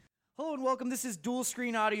Hello and welcome. This is Dual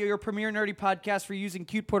Screen Audio, your premier nerdy podcast for using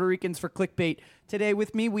cute Puerto Ricans for clickbait. Today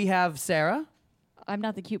with me we have Sarah. I'm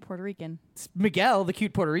not the cute Puerto Rican. It's Miguel, the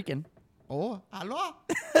cute Puerto Rican. Oh, hello.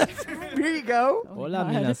 Here you go. Oh, Hola,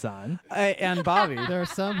 God. minasan. And Bobby. There are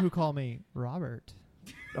some who call me Robert.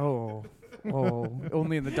 Oh,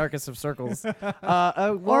 only in the darkest of circles.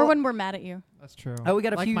 Or when we're mad at you. That's true. we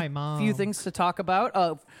got a like my mom. few things to talk about,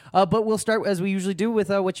 but we'll start as we usually do with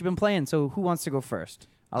what you've been playing. So who wants to go first?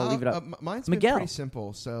 I'll leave it up. Mine's Miguel. been pretty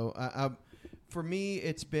simple. So for me,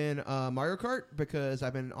 it's been Mario Kart because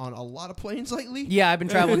I've been on a lot of planes lately. Yeah, I've been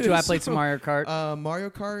traveling too. I played some Mario Kart. Mario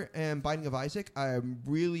Kart and Binding of Isaac. I've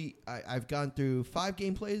gone through 5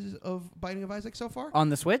 gameplays of Binding of Isaac so far. On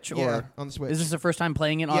the Switch? Yeah, Or on the Switch. is this the first time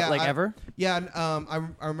playing it ever? Yeah, and,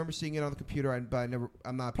 I remember seeing it on the computer, but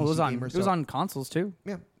I'm not a PC gamer. It was on consoles too.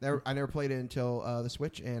 Yeah, I never played it until the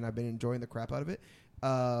Switch, and I've been enjoying the crap out of it.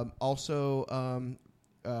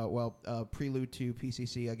 Prelude to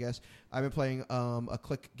PCC, I guess. I've been playing a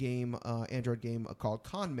click game, Android game called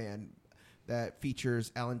Con Man that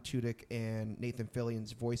features Alan Tudyk and Nathan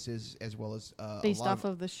Fillion's voices, as well as Based off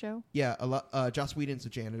of the show? Yeah, Joss Whedon's the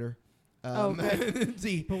janitor.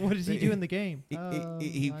 Good. But what does he do in the game?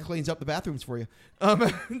 He cleans up the bathrooms for you.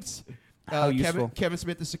 How useful. Kevin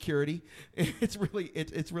Smith, the security. It's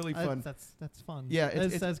really fun. That's fun. Yeah,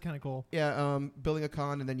 that's kind of cool. Yeah, building a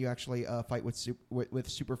con, and then you actually fight with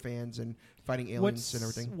super fans and fighting aliens and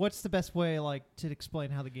everything. What's the best way, to explain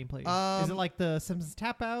how the gameplay is? Is it like the Simpsons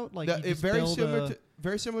Tap Out?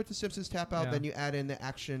 Very similar to Simpsons Tap Out. Yeah. Then you add in the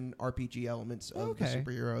action RPG elements of the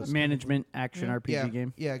superheroes. Management action RPG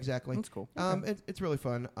game. Yeah, exactly. That's cool. It's really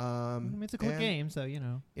fun. It's a quick game, so you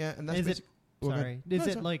know. Yeah, and that's Is it? Sorry, is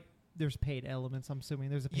it sorry. like? There's paid elements. I'm assuming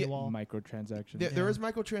there's a paywall. Microtransactions. There is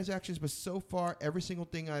microtransactions, but so far every single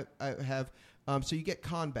thing I have. So you get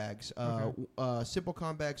con bags, simple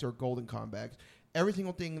con bags or golden con bags. Every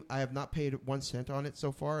single thing I have not paid 1 cent on it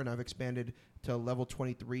so far, and I've expanded to level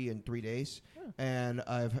 23 in 3 days. And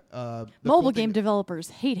I've mobile game developers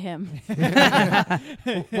hate him.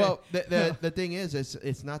 Well, the thing is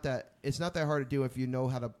it's not that hard to do if you know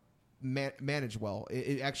how to manage well.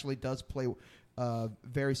 It actually does play.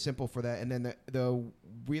 Very simple for that. And then the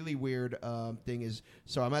really weird thing is,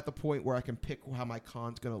 so I'm at the point where I can pick how my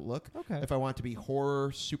con's going to look. Okay. If I want it to be horror,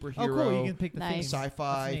 superhero, cool. You can pick the Nice. theme.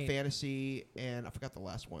 sci-fi, fantasy, and I forgot the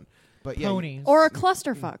last one. But yeah, Ponies. Or a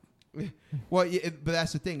clusterfuck. well, but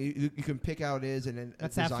that's the thing. You can pick how it is and then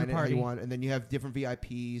That's design after it how party. you want. And then you have different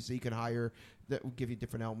VIPs that you can hire that will give you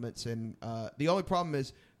different elements. And the only problem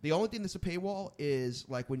is, the only thing that's a paywall is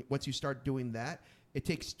once you start doing that, it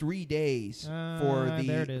takes 3 days for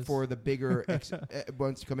the bigger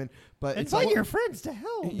ones to come in. But invite your friends to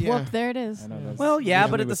help. Yeah. Whoop, there it is. I know, that's Well, yeah,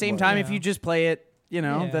 usually but at the with same what- time, if Yeah. you just play it,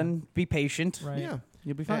 Yeah. then be patient. Right. Yeah,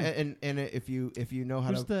 You'll be fine. and if you know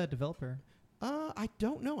how Who's to, the developer? I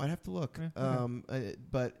don't know. I'd have to look. Okay.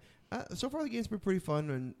 But so far the game's been pretty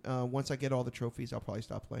fun. And once I get all the trophies, I'll probably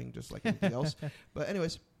stop playing, just like anything else. But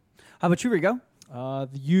anyways, How about you, Rigo?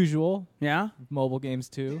 The usual Yeah? mobile games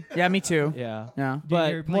too. Yeah, me too. Yeah. Yeah.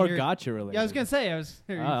 you're But more playing gacha related. Yeah, I was gonna say.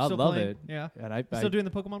 I I'd love it. Yeah. And I Still doing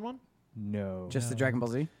the Pokemon one? no. Just the No. Dragon Ball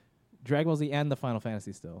Z? Dragon Ball Z and the Final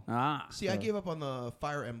Fantasy still. Ah. see, I gave up on the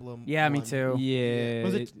Fire Emblem. Yeah, me one. too. Yeah.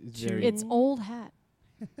 Was it it's too- very- It's old hat.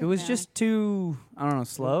 It was Yeah. just too, I don't know,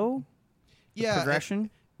 slow? Yeah,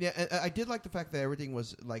 Progression? Yeah, and I did like the fact that everything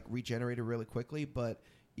was regenerated really quickly, but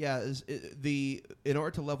yeah, in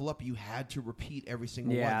order to level up, you had to repeat every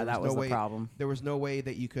single one. Yeah, There that was no the way, problem. There was no way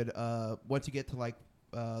that you could once you get to the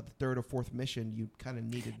 3rd or 4th mission, you kind of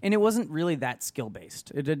needed. And it wasn't really that skill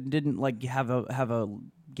based. It didn't have a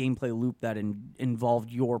gameplay loop that involved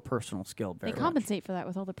your personal skill. They Very much. compensate for that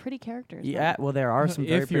with all the pretty characters. Yeah, well, there are some.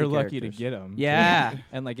 Very if you're pretty lucky characters. to get them. Yeah.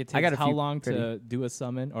 And it I got takes a how few long to pretty- do a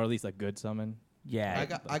summon, or at least a good summon? Yeah,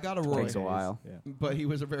 I got a it Roy, takes a while. Yeah. but he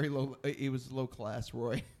was low class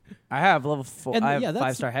Roy. I have level 4. And I have yeah, that's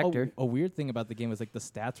 5-star Hector. A weird thing about the game was the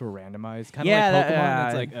stats were randomized, kind of Yeah,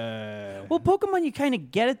 like Pokemon. that- It's Well, Pokemon, you kind of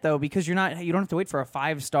get it though because you don't have to wait for a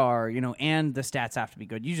 5-star, and the stats have to be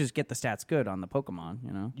good. You just get the stats good on the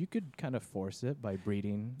Pokemon, you could kind of force it by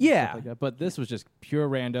breeding. Yeah. stuff like that. But this was just pure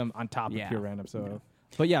random on top Yeah. of pure random. So, Yeah.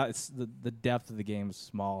 but yeah, it's the depth of the game is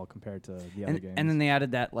small compared to the other games. And then they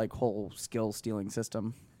added that whole skill stealing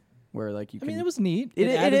system where you can. I mean, it was neat. It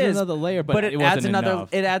added is another layer, but it it adds wasn't another.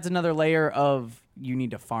 enough. It adds another layer of you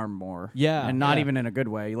need to farm more. Yeah, and not yeah. even in a good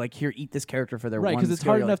way. Here, eat this character for their Right, one because it's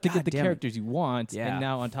skill. hard You're enough to "God get the damn it." characters you want, Yeah. and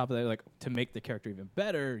now on top of that, to make the character even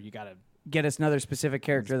better, you gotta. Get us another specific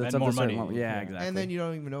character that's Spend of more a certain money. level. Yeah, Yeah. exactly. And then you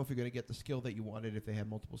don't even know if you're going to get the skill that you wanted if they had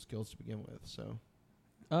multiple skills to begin with. So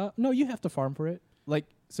No, you have to farm for it.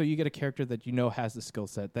 so you get a character that you know has the skill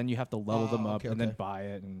set, then you have to level them up and then buy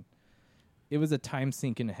it, and it was a time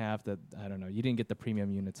sink and a half that I don't know. You didn't get the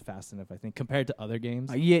premium units fast enough, I think, compared to other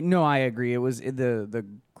games. No, I agree. It was the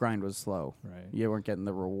grind was slow. Right. You weren't getting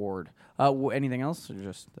the reward. Anything else? Or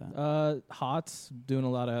just HOTS doing a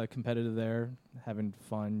lot of competitive there, having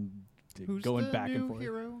fun, Who's going the back new and forth.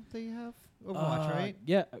 hero they have? Overwatch, right?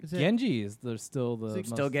 Yeah, Is it- Genji is still the most,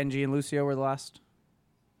 still Genji and Lucio were the last,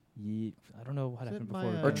 I don't know what Is it happened my,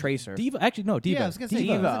 before. or Tracer. Diva, actually no, Diva. Yeah, I was gonna say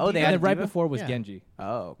Diva. was it Oh, they and had then right Diva? before was Yeah. Genji.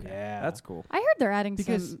 Oh, okay. Yeah. That's cool. I heard they're adding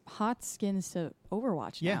Because- some hot skins to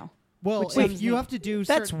Overwatch Yeah. now. Well, Which sounds if you neat. have to do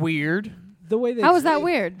That's certain, weird The way they How is that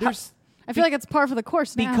weird? there's I feel like it's par for the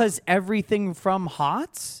course now. because everything from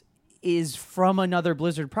HOTS is from another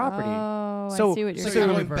Blizzard property. Oh, So- I see what It's you're like So you're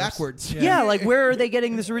you're going reverse. backwards. Yeah, like where are they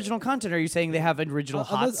getting this original content? Are you saying they have original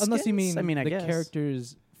HOTS unless you skins? mean I the guess.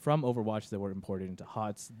 characters from Overwatch that were imported into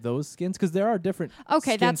HOTS, those skins, because there are different.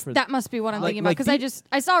 Okay, skins for that must be what I'm Like- thinking about like because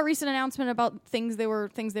I saw a recent announcement about things they were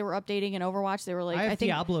updating in Overwatch. They were like I have think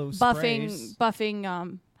Diablo buffing sprays.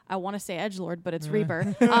 I want to say edgelord, but it's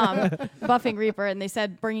Reaper. Buffing Reaper, and they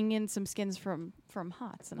said bringing in some skins from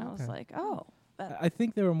HOTS, and I was Okay. like, oh, I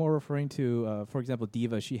think they were more referring to, for example,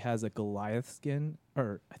 Diva. She has a Goliath skin,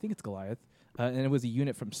 or I think it's Goliath, and it was a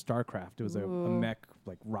unit from StarCraft. It was a Ooh. mech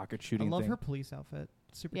like rocket I shooting love thing. her police outfit.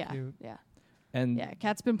 Super yeah, cute. yeah, And yeah.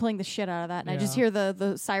 Kat's been playing the shit out of that, and I just Yeah. hear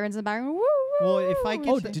the sirens in the background. Woo, woo, Well, if I woo.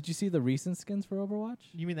 get oh, to- did you see the recent skins for Overwatch?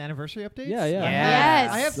 You mean the anniversary updates? Yeah, yeah.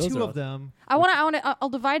 Yes. I have Those two are of awesome. them. I'll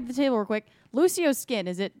divide the table real quick. Lucio's skin,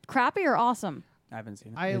 is it crappy or awesome? I haven't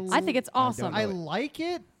seen it. I think it's awesome. I like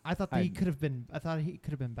it. I thought I- he could have been. I thought he could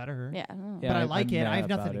have been better. Yeah. I don't know. Yeah, but I I'm like it. I mad have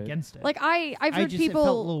nothing about it. against it. Like I've I heard just it felt a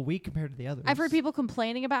people little weak compared to the others. I've heard people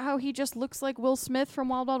complaining about how he just looks like Will Smith from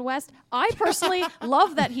Wild Wild West. I personally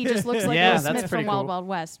love that he just looks like Yeah, Will that's Smith pretty from Wild cool. Wild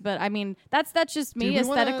West. But I mean, that's just Do me we wanna-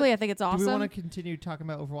 aesthetically. I think it's Do we awesome. want to continue talking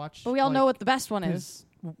about Overwatch? But we all know what the best one 'cause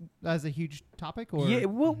is. As a huge topic, or Yeah,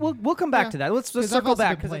 we'll come back Yeah. to that. Let's 'Cause I've circle also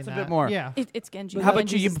back been because it's a playing bit that. more. Yeah. It's Genji. How about you?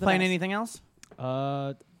 Genji's You is the playing best. anything else?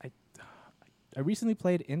 I recently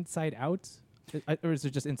played Inside Out, or is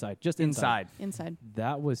it just Inside? Just Inside. Inside.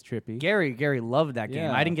 That was trippy. Gary loved that game.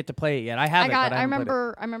 Yeah. I didn't get to play it yet. I have it, but I haven't played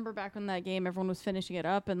I remember back when that game, everyone was finishing it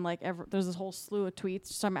up, and like there's this whole slew of tweets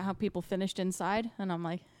just talking about how people finished Inside, and I'm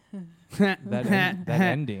like, it. that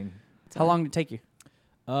ending. How long did it take you?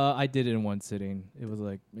 I did it in one sitting. It was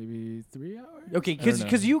like maybe 3 hours. Okay, I don't know.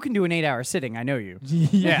 because you can do an 8-hour sitting. I know you.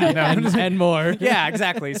 yeah, and more. Yeah,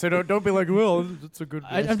 exactly. So don't be like, well, it's a good.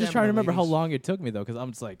 I'm just trying to Stamina remember how ladies. long it took me though, because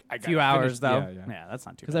I'm just like A few hours though. Yeah, that's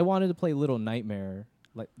not too. Because bad. I wanted to play Little Nightmare,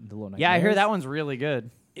 like the Little Nightmare. Yeah, I hear that one's really good.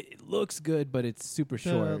 It looks good, but it's super the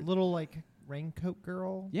short. little like raincoat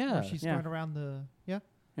girl. Yeah. where she's Yeah. going around the Yeah.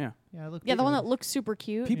 yeah. It looked yeah, the one good. that looks super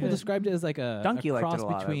cute. People Yeah. described it as like a Donkey liked it cross a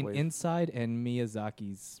lot, I between believe. Inside and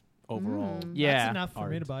Miyazaki's overall. Mm. Yeah. That's enough for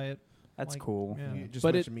me Art. to buy it. That's Like, cool. Yeah. You just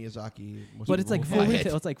But mentioned Miyazaki. But it's like full full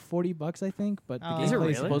retail. It's like $40, I think. But the Oh. gameplay Is it is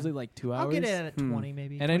really? supposedly like 2 hours. I'll get it at Hmm. 20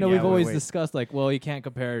 maybe. And I know Yeah, we've always wait. discussed like, well, you can't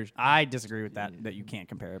compare, I disagree with that you can't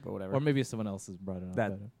compare it, but whatever. or maybe someone else has brought it up.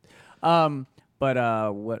 That- but,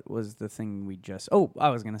 But what was the thing we just? Oh, I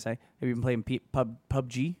was gonna say, have you been playing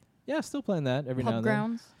PUBG? yeah, still playing that every now Pub and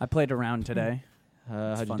grounds. I played around today.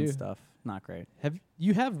 then. It's How'd fun you do? stuff. Not great.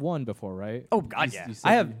 You have won before, right? Oh God, You yeah. said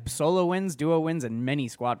I have you- solo wins, duo wins, and many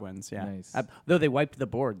squad wins. Yeah. Nice. Though they wiped the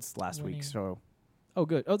boards last Winning. week, so Oh,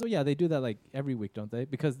 good. Oh, so yeah, they do that like every week, don't they?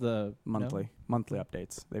 Because the monthly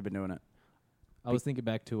updates. They've been doing it. I was thinking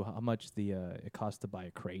back to how much it costs to buy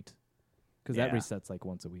a crate, because that Yeah. resets like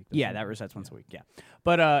once a week. Yeah, doesn't that it? resets once a week. Yeah.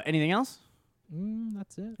 But anything else?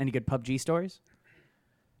 That's it. Any good PUBG stories?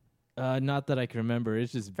 Not that I can remember.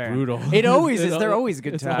 It's just Fair. brutal. It always is. It's They're all- always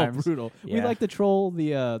good it's times. all brutal. We Yeah. like to troll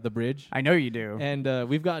the bridge, I know you do. and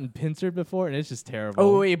we've gotten pincered before, and it's just terrible.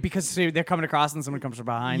 Oh, wait, because they're coming across and someone comes from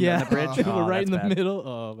behind on the bridge. Oh, Oh, we're right in the that's bad. middle.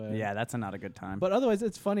 Oh man. Yeah, that's not a good time. But otherwise,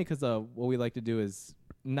 it's funny because what we like to do is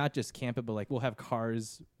not just camp it, but like we'll have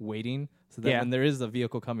cars waiting, so that Yeah. when there is a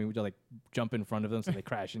vehicle coming, we just like jump in front of them so they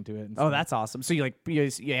crash into it. And oh, stuff. that's awesome. So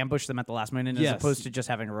you ambush them at the last minute as Yes. opposed to just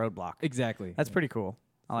having a roadblock. exactly. That's pretty cool.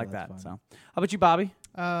 I So like that's that. fun. So, how about you, Bobby?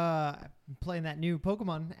 I'm playing that new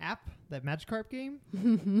Pokemon app, that Magikarp game.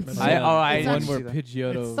 One It's where see that.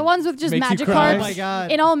 Pidgeotto. The ones with just Makes you magic cry. Oh cards my god!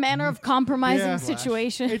 in all manner of compromising Yeah.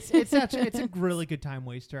 situations. it's a really good time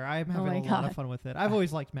waster. I'm having my a lot God. of fun with it. I've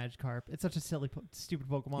always liked Magikarp. It's such a silly, stupid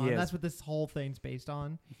Pokemon. He And is. that's what this whole thing's based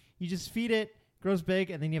on. You just feed it, grows big,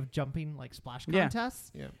 and then you have jumping like splash Yeah.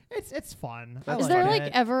 contests. Yeah. It's fun. I Is there like like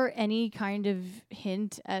it. ever any kind of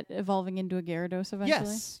hint at evolving into a Gyarados eventually?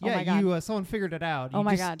 Yes. Oh Yeah. my God. You someone figured it out. Oh you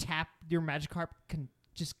my just God. tap your Magikarp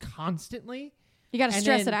just constantly. You got to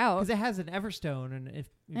stress it out. because it has an Everstone, and if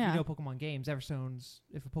Yeah. you know Pokemon games, Everstones,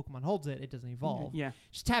 if a Pokemon holds it, it doesn't evolve. Yeah,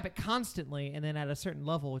 Just tap it constantly, and then at a certain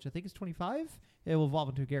level, which I think is 25, it will evolve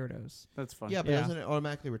into a Gyarados. that's fun. Yeah, but Yeah. doesn't it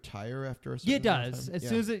automatically retire after a certain Yeah, it amount of does. time? As Yeah.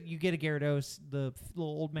 soon as you get a Gyarados, the little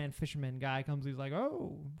old man fisherman guy comes. He's like,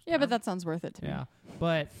 "Oh, Yeah, but that sounds worth it to me. yeah."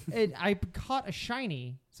 But I caught a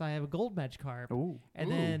shiny, so I have a gold Magikarp, Ooh. and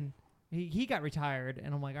Ooh. then he got retired,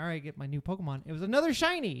 and I'm like, "All right, get my new Pokemon." It was another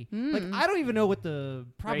shiny. Mm. Like I don't even know what the Rate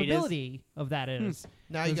is? probability of that is.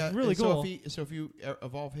 Now It you was got really cool. So if you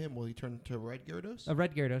evolve him, will he turn to red Gyarados? A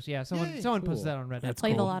red Gyarados, yeah. Someone Yay. posted Cool. that on Reddit. That's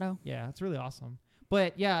Play the cool. lotto. Yeah, it's really awesome.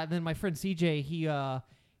 But yeah, then my friend CJ,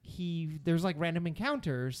 he there's like random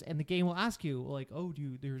encounters, and the game will ask you like, "Oh,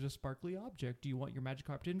 there's a sparkly object. Do you want your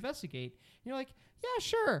Magikarp to investigate?" And you're like, "Yeah,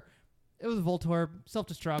 sure." It was a Voltorb,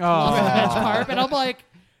 self-destruct, lost his Magikarp, and I'm like,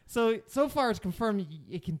 so far it's confirmed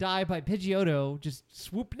it can die by Pidgeotto just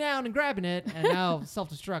swooping down and grabbing it, and now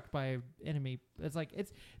self-destruct by enemy. It's like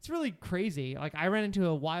it's really crazy. Like I ran into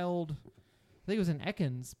a wild, I think it was in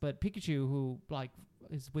Ekans, but Pikachu who like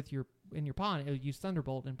is in your pond, it used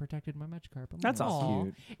Thunderbolt and protected my Magikarp. I'm That's like, awesome. "Aw."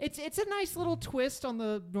 Cute. It's a nice little twist on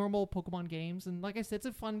the normal Pokemon games, and like I said, it's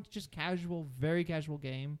a fun, just casual, very casual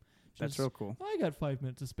game. That's Just, real cool. I got 5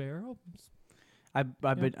 minutes to spare.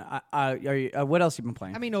 What else you been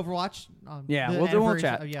playing? I mean, Overwatch. Yeah, the we'll anniversary-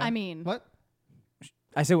 chat. yeah. I mean, What?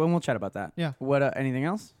 I said we'll chat about that. Yeah. What? Anything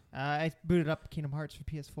else? I booted up Kingdom Hearts for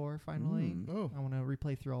PS4 finally. Mm. Oh, I want to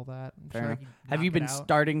replay through all that. I'm Fair sure I enough. can Have you knock it been out.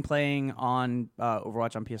 starting playing on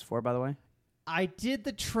Overwatch on PS4? By the way. I did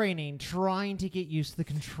the training trying to get used to the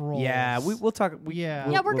controls. Yeah, we'll talk. Yeah.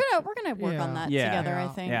 we'll- yeah, we're we'll- gonna work on Yeah. that Yeah. together. I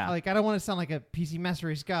Yeah. think. Yeah. Like I don't want to sound like a PC Master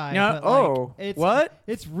Race guy. No. but, Oh. like, it's, What?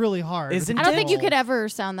 It's really hard. with Isn't the I don't think you controls. could ever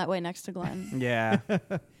sound that way next to Glenn. Yeah.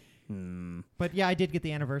 Hmm. But yeah, I did get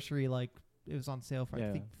the anniversary. Like it was on sale for I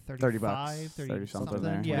Yeah. think 30 $35, bucks, 30 30 something something.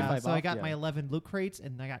 there. Yeah, 25 so I off, got yeah. my 11 loot crates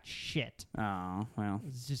and I got shit. Oh well,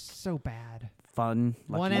 It's just so bad. fun.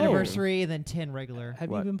 One Lucky you. anniversary and then 10 regular. Have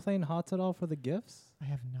What? you been playing HOTS at all for the gifts? I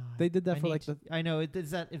have not. They did that I for need like to- the. I know.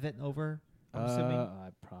 Is that event over? I'm assuming.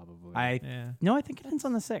 Probably. Yeah. No, I think it ends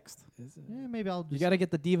on the 6th. Is it? Yeah, maybe I'll just. You got to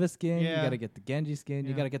get the Diva skin. You Yeah. got to get the Genji skin.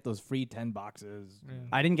 You Yeah. got to get those free 10 boxes. Yeah.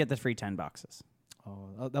 I didn't get the free 10 boxes.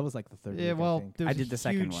 Oh, that was like the third. Yeah, week, I well, think. there's I a did the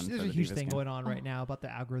second huge- one There's for a the huge Diva thing skin. going on right now about the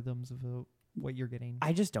algorithms of what you're getting.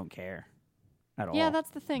 I just don't care at all. Yeah,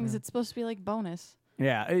 that's the thing. Is Yeah. it's supposed to be like bonus.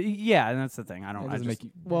 yeah, and that's the thing. I It don't. I doesn't just, make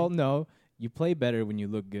you. Well, no, you play better when you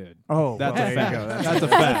look good. oh, That's well, a there you fact. go. That's a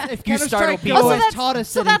fact. If You Counter-Strike startle Go people. has that's- taught us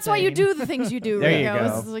So that's why you anything. do the things you do. There you know?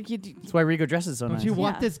 go. It's like you do, That's why Rico dresses so Don't nice. you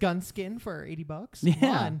want Yeah. this gun skin for $80? Come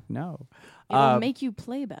Yeah, on. no. it'll make you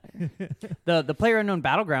play better. The player unknown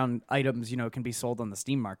battleground items, can be sold on the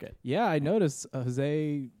Steam market. Yeah, I noticed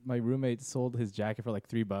Jose, my roommate, sold his jacket for like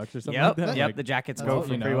 $3 or something Yep, like that. yep. Like, The jackets That's go what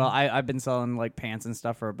for you pretty know. well. I've been selling like pants and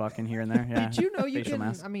stuff for $1 in here and there. Yeah. Did you know you Facial can?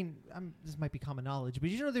 mask. I mean, this might be common knowledge, but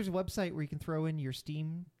did you know there's a website where you can throw in your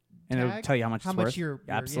Steam And it'll tag? tell you how much How it's much worth. your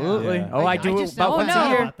Absolutely. Yeah. Oh, I do it just about now Oh once found a out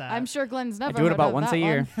year. about that. I'm sure Glenn's I never. do it heard about of once that a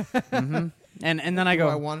year. one. hmm And then I Do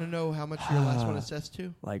I go want to know how much your last one assessed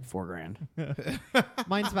to? like $4,000.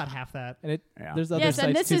 Mine's about half that. And Yeah. there's other Yes, sites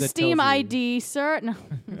and this too is that Steam tells you- ID, sir. No.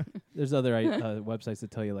 There's other websites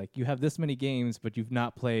that tell you like you have this many games, but you've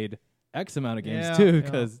not played X amount of games Yeah, too, yeah.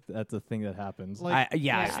 because that's a thing that happens. Like,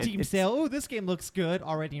 Yeah, it- Steam it's- sale. Oh, this game looks good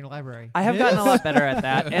already in your library. I have gotten a lot better at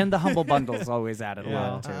that, and the humble bundles always added a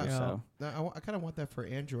Yeah. lot too. Yeah. So I kind of want that for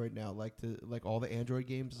Android now, like all the Android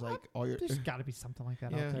games, like all your. There's got to be something like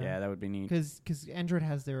that Yeah. out there. yeah, that would be neat. Because Android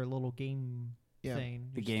has their little game Yeah. thing.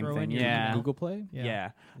 The You just game throw thing, in your yeah. email. Google Play. Yeah.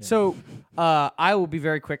 Yeah. So I will be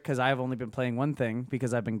very quick because I have only been playing one thing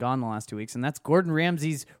because I've been gone the last 2 weeks, and that's Gordon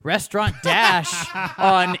Ramsay's Restaurant Dash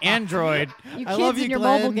on Android. You I kids love you, and your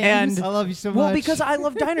Glenn. mobile games. And- I love you so Well, much. because I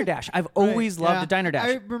love Diner Dash. I've always Right, loved yeah. a Diner Dash.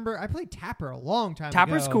 I remember I played Tapper a long time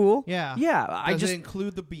Tapper's ago. cool. Yeah. Yeah. I Does just it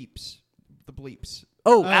include the beeps, the bleeps?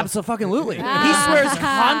 Oh, absolutely. He Ah. swears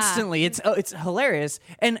constantly. It's hilarious,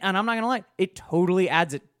 and I'm not gonna lie, it totally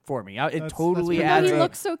adds it for me. It That's totally pretty No, adds he it.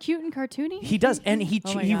 looks so cute and cartoony. He does, and he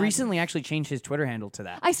Oh my he God. recently actually changed his Twitter handle to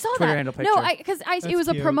that. I saw Twitter that. handle picture. No, because it That's was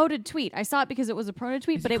a cute. promoted tweet. I saw it because it was a promoted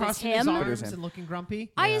tweet, Is but he it was crossing his him. arms him. and looking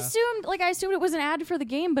grumpy. I Yeah. assumed it was an ad for the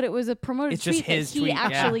game, but it was a promoted It's just tweet his that he tweet, yeah.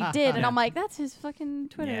 actually did, and Yeah. I'm like, that's his fucking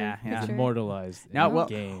Twitter Yeah, yeah. picture. Immortalized Now, in well,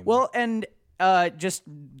 the game. well, and just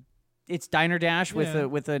it's Diner Dash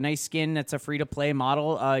with a nice skin. That's a free to play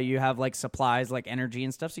model. You have like supplies like energy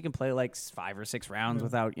and stuff, so you can play like 5 or 6 rounds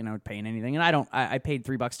without paying anything. And I paid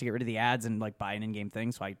 $3 to get rid of the ads and like buy an in-game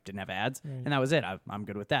thing, so I didn't have ads, and that was it. I'm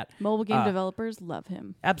good with that. Mobile game developers love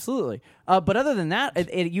him. Absolutely. But other than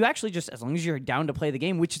that, you actually just, as long as you're down to play the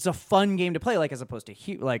game, which is a fun game to play, like as opposed to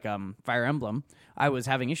Fire Emblem, I was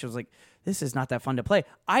having issues like, this is not that fun to play.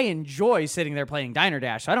 I enjoy sitting there playing Diner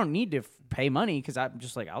Dash. So I don't need to pay money because I'm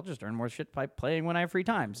just like, I'll just earn more shit by playing when I have free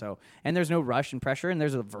time. So, and there's no rush and pressure, and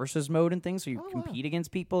there's a versus mode and things, so you compete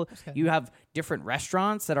against people. You have different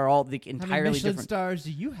restaurants that are all the entirely How many Michelin different. stars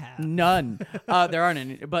do you have? None. There aren't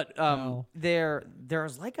any. But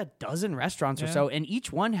there's like a dozen restaurants or so, and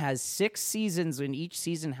each one has 6 seasons, and each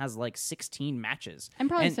season has like 16 matches. I'm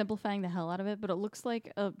probably simplifying the hell out of it, but it looks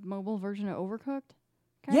like a mobile version of Overcooked.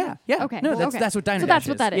 Yeah. Okay. No, that's what Diner So Dash that's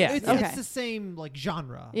what that is. Yeah. It's the same like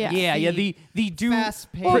genre. Yeah. The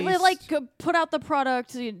fast paced. Well, they like put out the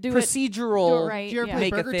product, do procedural do it right. Do you ever yeah.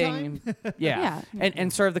 play make a Burger thing, Yeah.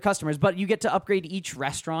 and serve the customers. But you get to upgrade each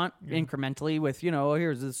restaurant incrementally with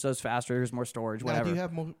here's this does faster, here's more storage, Now, whatever.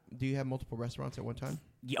 do you have multiple restaurants at one time?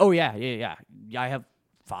 Oh yeah. I have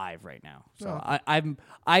 5 right now. So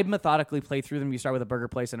I methodically play through them. You start with a burger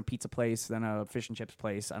place and a pizza place, then a fish and chips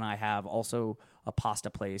place, and I have also a pasta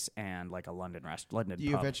place and like a London Do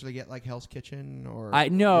you pub. eventually get like Hell's Kitchen or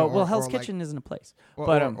Hell's Kitchen isn't a place,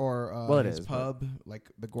 but it is, is pub like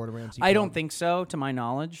the Gordon Ramsay. I don't pub? think so, to my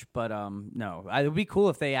knowledge. But no, it would be cool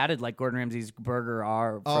if they added like Gordon Ramsay's burger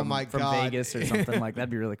from God. Vegas or something like that'd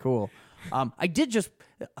be really cool. I did just,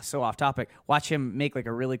 so off topic, watch him make like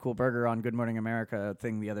a really cool burger on Good Morning America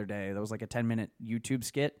thing the other day. That was like a 10-minute YouTube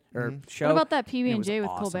skit or show. What about that And it was PB&J with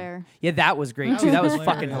awesome. Colbert? Yeah, that was great too. That was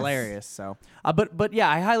fucking hilarious. So, but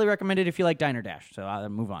yeah, I highly recommend it if you like Diner Dash. So I'll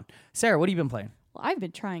move on. Sarah, what have you been playing? Well, I've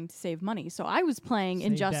been trying to save money, so I was playing Save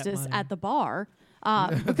that Injustice money. at the bar.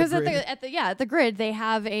 Because at the grid they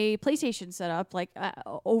have a PlayStation set up like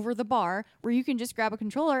over the bar where you can just grab a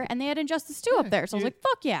controller, and they had Injustice 2 up there. So I was like,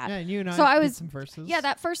 fuck yeah. Yeah, and you and I so I did was some verses. Yeah,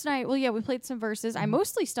 that first night. Well, yeah, we played some verses. I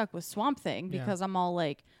mostly stuck with Swamp Thing because I'm all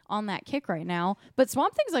like on that kick right now. But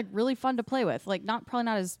Swamp Thing's like really fun to play with. Like probably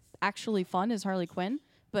not as actually fun as Harley Quinn,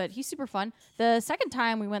 but he's super fun. The second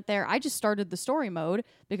time we went there, I just started the story mode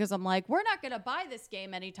because I'm like, we're not going to buy this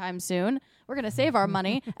game anytime soon. We're going to save our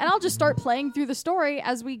money, and I'll just start playing through the story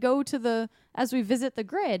as we visit the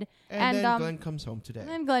grid. And then Glenn comes home today. And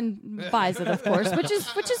then Glenn buys it, of course, which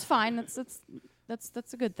is fine.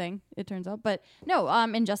 That's a good thing, it turns out. But no,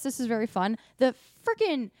 Injustice is very fun. The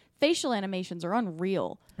freaking facial animations are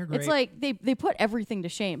unreal. It's like they put everything to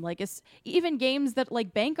shame. Like it's even games that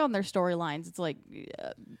like bank on their storylines. It's like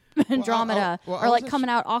Andromeda are like coming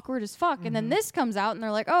out awkward as fuck, and then this comes out and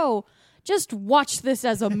they're like, oh, just watch this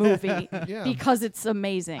as a movie because it's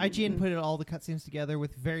amazing. IGN put all the cutscenes together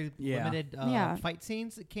with very limited fight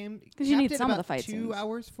scenes. It came because you need capped at some of the about fight 2 scenes.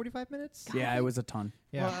 hours 45 minutes. Yeah, it was a ton.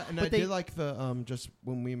 Yeah, Well, and I did like the just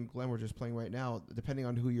when we and Glenn were just playing right now, depending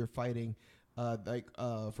on who you're fighting.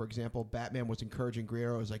 For example, Batman was encouraging Green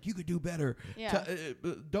Arrow. Was like, you could do better. Yeah.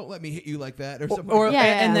 Don't let me hit you like that, or something. Or like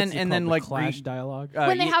Yeah, that. and then like Clash dialogue.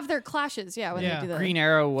 when they have their clashes, when they do the Green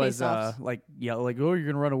Arrow was face-offs. like, oh, you're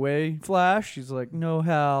gonna run away, Flash. She's like, no,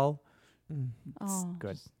 Hal. Oh.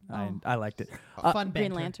 Good. Oh. I liked it. Fun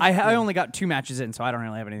Green banter. Lantern. I only got 2 matches in, so I don't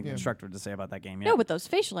really have anything constructive to say about that game yet. No, but those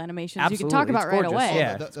facial animations you can Absolutely, talk about it's right gorgeous. away.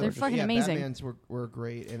 Yeah, they're fucking amazing. Batman's were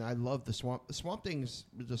great, and I love the Swamp Thing's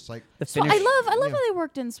just like the So finish. I love how they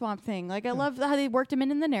worked in Swamp Thing. Like I love how they worked him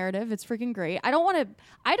in the narrative. It's freaking great. I don't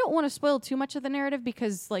want to spoil too much of the narrative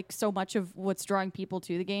because like so much of what's drawing people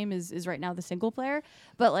to the game is right now the single player.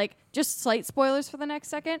 But like just slight spoilers for the next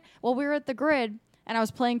second. While we were at the grid and I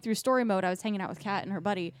was playing through story mode, I was hanging out with Kat and her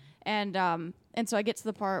buddy, and so I get to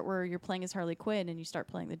the part where you're playing as Harley Quinn and you start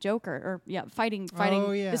playing the Joker, or fighting.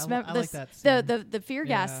 Oh, yeah. This, I like that scene. the fear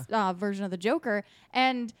gas version of the Joker,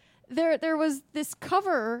 and there was this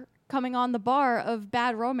cover coming on the bar of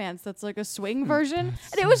Bad Romance that's like a swing version,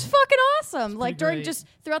 and it was fucking awesome. Like during great. just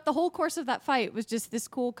throughout the whole course of that fight was just this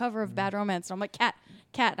cool cover of Bad Romance, and I'm like Kat,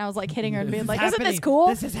 and I was like hitting her and being like, isn't this happening. cool?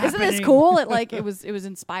 This is Isn't this happening." cool? It was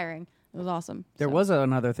inspiring. It was awesome. There So- was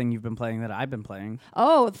another thing you've been playing that I've been playing.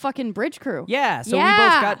 Oh, the fucking Bridge Crew. Yeah, so we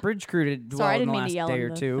Yeah. both got Bridge Crew to dwell Sorry, I in didn't the mean to last yell day in or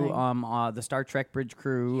the two. thing. The Star Trek Bridge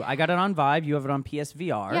Crew. I got it on Vive. You have it on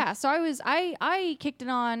PSVR. Yeah, so I kicked it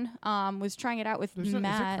on, was trying it out with Is there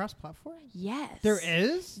Matt. cross-platform? Yes. There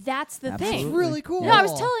is? That's the Absolutely. thing. That's really cool. No, I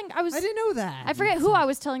didn't know that. I forget who I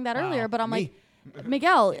was telling that earlier, but I'm like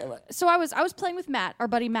Miguel. So I was playing with Matt, our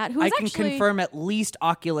buddy Matt, who I was can actually confirm at least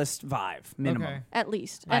Oculus Vive minimum. Okay. at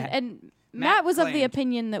least, I- and Matt was of the claimed-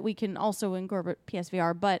 opinion that we can also incorporate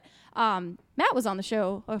PSVR, but Matt was on the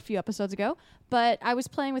show a few episodes ago. But I was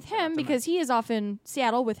playing with him because he is off in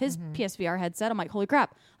Seattle with his PSVR headset. I'm like, holy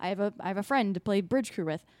crap! I have a friend to play Bridge Crew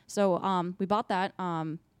with. So we bought that,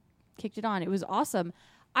 kicked it on. It was awesome.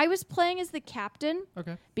 I was playing as the captain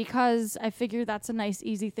because I figured that's a nice,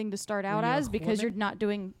 easy thing to start out as because you're not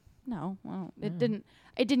doing. No, well, it didn't.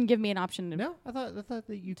 It didn't give me an option to, No, I thought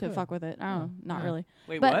that you to could. fuck with it. I don't know, not really.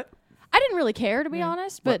 Wait, But what? I didn't really care, to be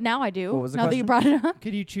honest, but now I do. What was the now that you question? brought it up,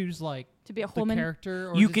 Could you choose like to be a the woman. character?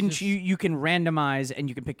 Or You is it can just- you can randomize and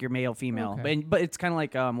you can pick your male, female. Okay. But it's kind of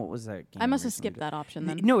like what was that? Game I must we have skipped recently that option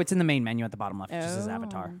did? then. No, it's in the main menu at the bottom left. It just says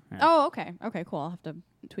avatar. Yeah. Oh, okay. Okay, cool. I'll have to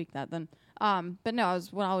tweak that then. But no,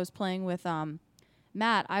 when I was playing with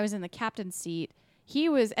Matt, I was in the captain's seat. He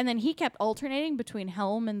was, and then he kept alternating between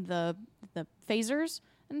helm and the phasers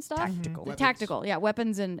and stuff. Tactical. The tactical, yeah,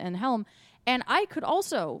 weapons and helm. And I could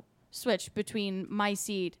also switch between my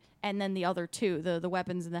seat and then the other two, the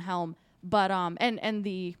weapons and the helm. But and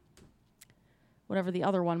the whatever the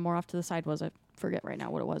other one more off to the side was, I forget right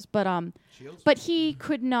now what it was. But Shields? but he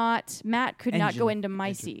could not. Matt could not go Engine. into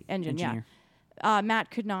my seat. Engine, yeah. Engineer. Matt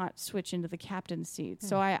could not switch into the captain's seat.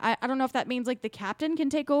 So I don't know if that means like the captain can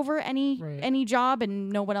take over any job and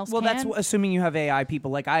no one else Well, can. that's assuming you have AI people.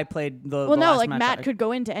 Like I played the. well, the no, last like match Matt I- could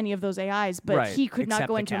go into any of those AIs, but Right, he could not except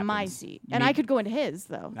go the into my captain's. seat, and Me- I could go into his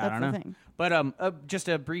though. I That's don't the know. thing. But just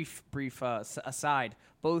a brief aside.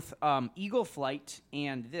 Both Eagle Flight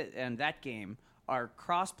and that game are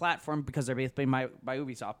cross-platform because they're both made by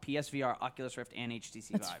Ubisoft. PSVR, Oculus Rift, and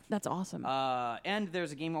HTC Vive. That's awesome. And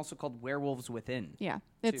there's a game also called Werewolves Within. yeah,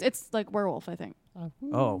 it's like Werewolf, I think.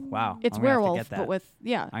 Oh wow! It's I'm gonna have to Werewolf, get that. but with I'm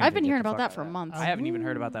gonna I've been get hearing the about fuck that for out of months. I haven't even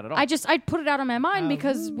heard about that at all. I put it out on my mind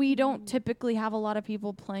because we don't typically have a lot of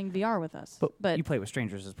people playing VR with us. But you play with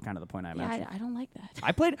strangers is kind of the point I yeah, mentioned. I don't like that.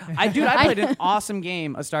 I played an awesome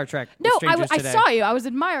game of Star Trek. No, with strangers I today. saw you. I was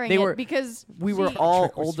admiring They it were- because We were see, all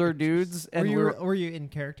Trick with older dudes, and Were you in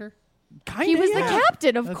character? he was the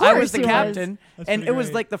captain, of course. I was the he captain, That's and pretty it was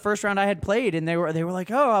great. like the first round I had played, and they were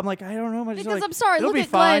like, "Oh," I'm like, "I don't know much." Because like, I'm sorry, it'll look be at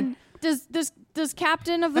fine. Glenn. Does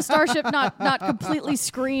captain of the starship not completely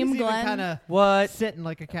scream, He's even Glenn? kind of What? sitting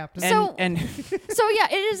like a captain. And, So- and So yeah,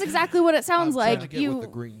 it is exactly what it sounds I'm trying to like. get with the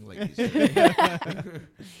green ladies.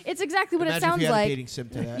 It's exactly what Imagine it sounds if you had a like. dating sim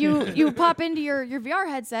to that. You pop into your VR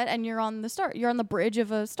headset and you're on the bridge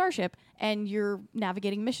of a starship and you're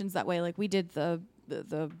navigating missions that way. Like we did the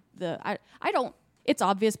I don't. It's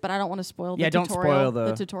obvious, but I don't want to spoil the yeah, don't tutorial. spoil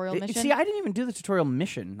the tutorial mission. See, I didn't even do the tutorial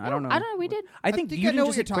mission. I don't know. I don't know. We did. I think you I know didn't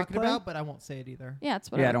what you're just hit quick talking play? about, but I won't say it either. Yeah,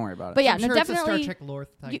 it's whatever. Yeah, don't worry about it. But yeah, I'm no, sure definitely. it's a Star Trek lore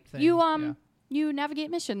type you thing. you you navigate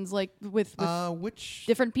missions like with Which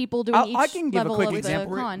different people doing each I can give a level quick of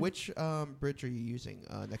example. the con. which bridge are you using?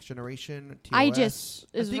 Next generation? TOS? I just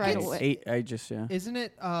is think right it's away. I just Isn't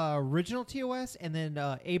it original TOS and then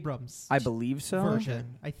Abrams I believe so.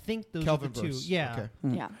 version? I think those Kelvin are the two. Verse. Yeah.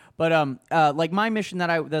 Okay. Yeah. But like my mission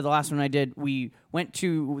that the last one I did, we went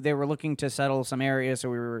to. They were looking to settle some area, so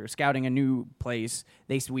we were scouting a new place.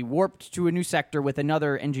 We warped to a new sector with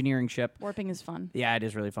another engineering ship. Warping is fun. Yeah, it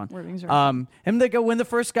is really fun. Warping's really fun. And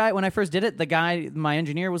when I first did it, the guy, my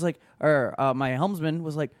engineer was like, my helmsman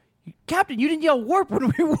was like, "Captain, you didn't yell warp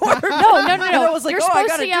when we warped." No. And I was like, you're "Oh, I supposed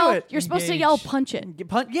gotta to yell. do it." You're supposed to yell punch it.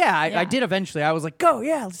 Yeah, I Yeah. did eventually. I was like, "Go,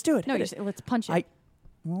 yeah, let's do it." No, Hit you it. say, let's punch it.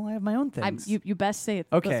 Well, I have my own things. You best say it.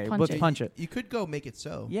 Okay, let's let's punch it. You could go make it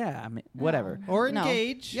so. Yeah, I mean, whatever. Or No.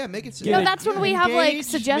 engage. Yeah, make it so. Get No, it. that's when we have like Engage,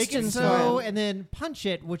 suggestions make it so, for it. and then punch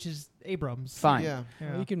it, which is Abrams. Fine. Yeah.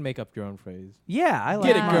 Yeah. You can make up your own phrase. Yeah, I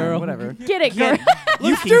like Get it, mine, girl. Whatever. Get it, girl.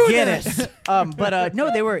 You can get it. But no,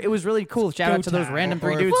 it was really cool. Shout out to those time. random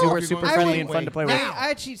three Or dudes who if were you're super going friendly the and wrong fun to play way. with. I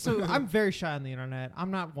actually, so I'm very shy on the internet. I'm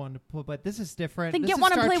not one to put, but this is different. Then This get is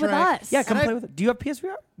one and Star play with Trek. us. Yeah, come And play I- with it. Do you have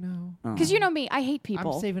PSVR? No, Because you know me, I hate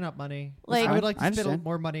people. I'm saving up money. Like- I would like to I spend understand.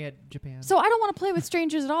 more money at Japan. So I don't want to play with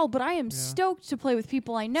strangers at all, but I am stoked to play with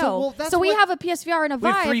people I know. well, that's So we what- have a PSVR and a We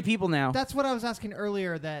have Vive. 3 people now. That's what I was asking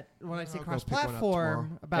earlier. That when I say I'll go pick one up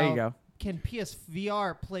cross-platform, about There you go. can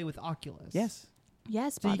PSVR play with Oculus? Yes.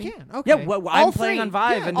 Yes, So Bobby. you can. Okay. Yeah, well, I'm All playing three. on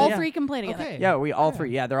Vive. Yeah, and All yeah. three can play together. Okay. Yeah, we all Yeah.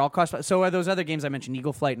 3. Yeah, they're all cross. So are those other games I mentioned,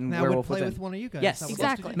 Eagle Flight and Now I would Werewolf play Within. with one of you guys. Yes. I would love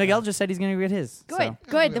Exactly. to do that. Miguel just said he's going to get his. Good, so.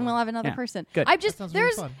 good. Then we'll have another Yeah. person. Good. I just That sounds really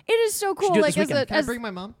there's fun. it is so cool. do it Like this as weekend. a Can I as bring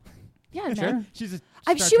my mom? yeah, Sure. man. She's a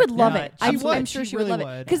I, Star she would Trek love nut. it. She would. I'm sure she would really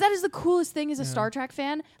love it because that is the coolest thing as a Star Trek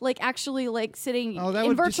fan. Like actually, like sitting Oh, that in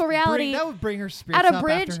would virtual just reality that would bring her spirits at a up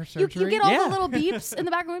bridge. after her You surgery. get all Yeah. the little beeps in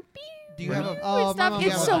the background. Beep. Do you have a? Oh, It's my not- mom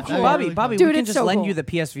it's got so that. cool. That Bobby, really Bobby, fun. Dude, we can it's just so lend cool. you the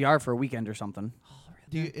PSVR for a weekend or something.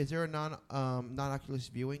 Is there a non-Oculus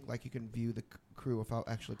viewing? Like you can view the crew without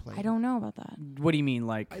actually playing? I don't know about that. What do you mean?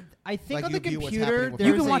 Like I think Like on the you view what's computer, happening with you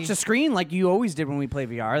there's can watch a- the screen like you always did when we play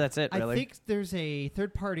VR. That's it, really. I think there's a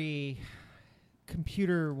third-party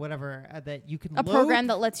computer, whatever, that you can A load program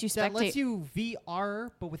that lets you that lets spectate. you VR,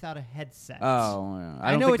 but without a headset. Oh, yeah.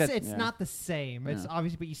 I don't know think it's that- not the same. It's Yeah.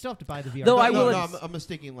 obviously, but you still have to buy the VR. Though No, I no, will no, ex- I'm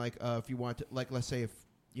mistaking. Like if you want to, like let's say if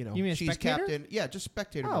You mean a she's spectator? captain. Yeah, just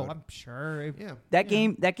spectator Oh, mode. I'm sure. Yeah. That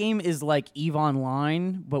game is like EVE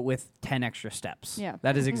Online, but with 10 extra steps. Yeah.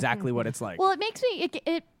 That is exactly what it's like. Well,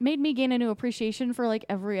 it made me gain a new appreciation for like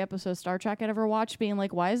every episode of Star Trek I'd ever watched, being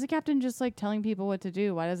like, why is the captain just like telling people what to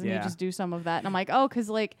do? Why doesn't he Yeah. just do some of that? And I'm like, oh, because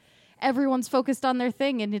like everyone's focused on their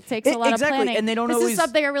thing and it takes a lot Exactly, of planning. and they don't this always is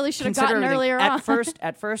something I really should have consider gotten everything. earlier on.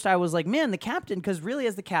 At first, I was like, man, the captain, because really,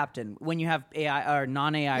 as the captain, when you have AI or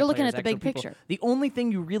non-AI, You're looking players, at the big actual people, picture. The only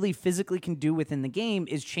thing you really physically can do within the game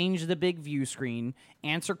is change the big view screen,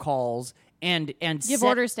 answer calls, and Give set-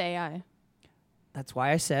 orders to AI. That's why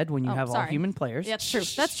I said when you Oh, have all sorry. human players. Yeah, that's true.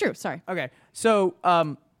 That's true. Sorry. Okay, so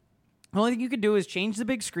the only thing you could do is change the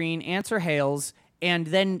big screen, answer hails, and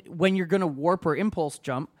then when you're going to warp or impulse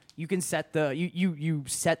jump, you can set you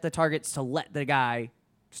set the targets to let the guy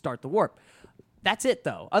start the warp. That's it,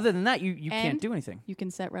 though. Other than that, you can't And do anything. You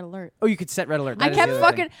can set red alert. Oh, you could set red alert. I That is kept the other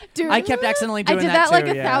fucking thing. dude. I kept accidentally I doing did that like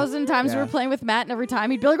too, a yeah. 1,000 times. We Yeah. were playing with Matt, and every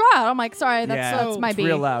time he'd be like, "Wow!" I'm like, "Sorry, that's Yeah. my It's B."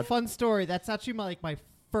 real loud. Fun story. That's actually my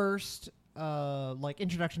first like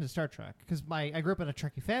introduction to Star Trek because I grew up in a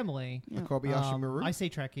Trekkie family. Kobayashi Maru. I say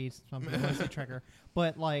Trekkies. So I say Trekker,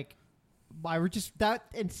 but like. I were just that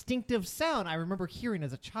instinctive sound I remember hearing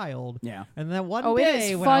as a child. Yeah. And then one Oh, day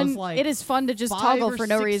it is when I fun. was like It is fun to just 5 toggle or for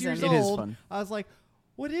no 6 reason. years It is old, fun. I was like,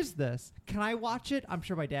 "What is this? Can I watch it?" I'm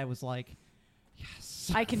sure my dad was like, "Yes,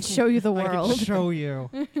 I can show you the I can world. show you."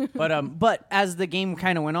 But as the game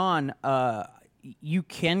kind of went on, you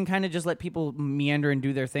can kind of just let people meander and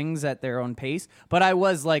do their things at their own pace. But I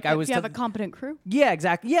was like, I If was you have a competent crew. yeah,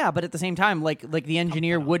 exactly. Yeah, but at the same time, like the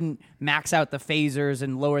engineer wouldn't max out the phasers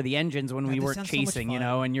and lower the engines when we this weren't sounds so much chasing, you fun.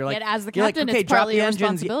 know. And you're like, Yet as the you're like, captain, okay, it's drop partly the your engines.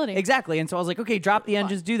 responsibility. Exactly. And so I was like, okay, drop the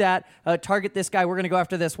engines, do that. Target this guy. We're gonna go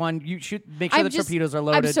after this one. You shoot. Make sure the torpedoes are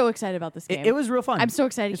loaded. I'm so excited about this game. It was real fun. I'm so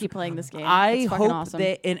excited to keep playing this game. I it's fucking hope awesome.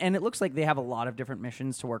 they and it looks like they have a lot of different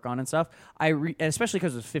missions to work on and stuff. Especially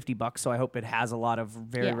because it's $50, so I hope it has a lot of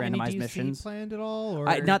very Yeah. Any randomized Any DLC missions. planned at all? Or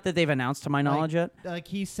Not that they've announced to my knowledge yet. Like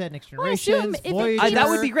he said, Next Well, I assume Generations, if it- Voyager. That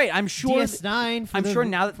would be great. I'm sure. DS9. For I'm the- sure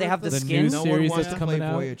now that they for have the The skins. new No one series wants that's to play coming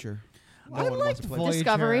out. Voyager. No I one wants liked to play Voyager.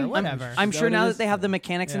 Discovery. Whatever. I'm Is sure that what now it that is? they have the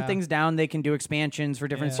mechanics and Yeah. things down, they can do expansions for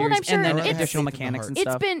different Yeah. Well, series I'm sure and then it's- additional Faith in the mechanics Heart. and It's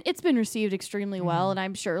stuff. it's been received extremely well, and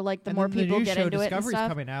I'm sure like the And more then people the new get show into it and Discovery's stuff.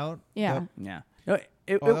 coming out. Yeah. Yep. Yeah.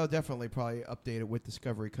 Oh, they'll definitely probably update it with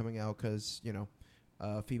Discovery coming out because the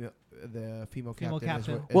female captain,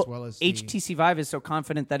 captain. as well as the- HTC Vive is so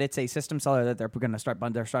confident that it's a system seller that they're going to start.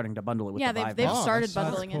 They're starting to bundle it with Yeah, the Vive. they've now. Oh, started that's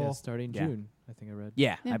bundling cool. it. Yeah, starting Yeah. June, I think I read.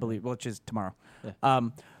 Yeah, Yeah. I believe. Which is tomorrow. Yeah.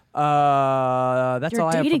 That's You're all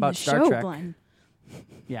I have dating about the Star show, Trek. Glenn.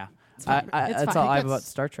 Yeah, It's fine. It's that's fine. all I have That's- about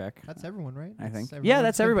Star Trek. That's everyone, right? I think. That's Yeah,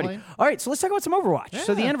 that's everyone's everybody. been playing? All right, so let's talk about some Overwatch.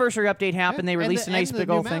 So the Yeah. anniversary update happened. Yeah. They And released the- a nice and the big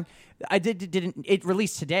new old map. thing. Didn't it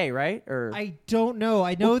released today, right? Or I don't know.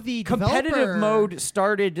 I know the competitive developer- mode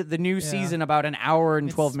started the new Yeah. season about an hour and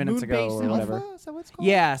It's 12 minutes ago Moonbase or whatever. Alpha? Is that what it's called?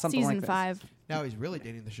 Yeah, something Season like that. 5. Now he's really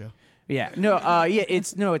dating the show. Yeah,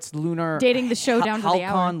 it's it's lunar Dating the show down to the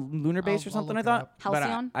hour. Halcon lunar base or I'll something. I look it thought, up. but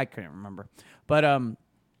Halcyon? I couldn't remember. But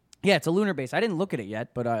yeah, it's a lunar base. I didn't look at it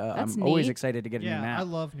yet, but That's I'm always neat. excited to get a Yeah, new map. I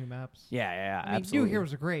love new maps. yeah, I mean, absolutely. new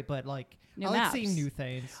heroes are great, but like New I like maps. seeing new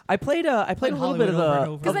things. I played a little bit of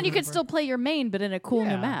the Because then you could still play your main, but in a cool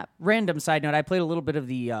new Yeah. map. random side note. I played a little bit of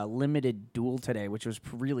the limited duel today, which was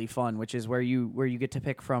really fun. Which is where you get to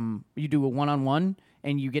pick from. You do a 1-on-1.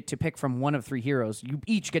 And you get to pick from one of 3 heroes. You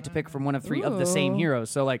each get to pick from one of 3 of the same Ooh. heroes.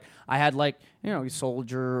 So like I had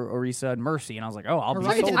Soldier, Orisa, and Mercy, and I was like, oh, I'll be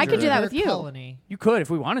Horizon Soldier. I could do that with Lunar you. Colony. You could if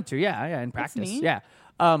we wanted to. Yeah, in practice. neat. Yeah.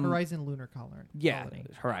 Horizon Lunar Colony. Yeah, Colony.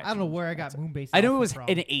 Horizon. I don't know where I got Moonbase. I know it Alpha was from.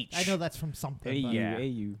 an H. I know that's from something. but- Yeah.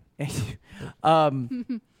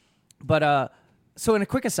 But so in a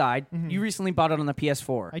quick aside, you recently bought it on the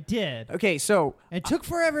PS4. I did. Okay, so It took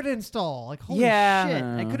forever to install. Like holy yeah,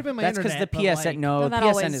 shit! It could have been my that's internet. the but, PSN. like, No, that PSN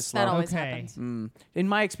always, is slow. That always Okay. happens. In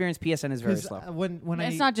my experience, PSN is very 'cause, slow. when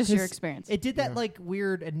It's I not just your 'cause experience. It did that like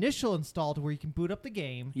weird initial install to where you can boot up the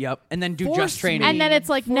game. Yep, and then do forced just training. me- And then it's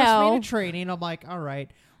like, forced no. me to training. I'm like, all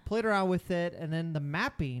right, played around with it, and then the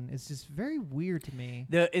mapping is just very weird to me.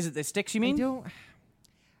 Is it the sticks you mean? I don't.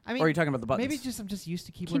 I mean, Or are you talking about the buttons? maybe just I'm just used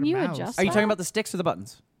to keyboard. Can and you mouse. adjust Are you that? talking about the sticks or the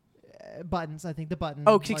buttons? buttons. I think the buttons.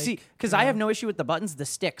 Oh, see, because I yeah. have no issue with the buttons. The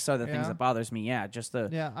sticks are the things Yeah. that bothers me. Yeah, just the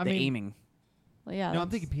aiming. Well, yeah. No, I'm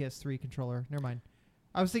thinking PS3 controller. Never mind.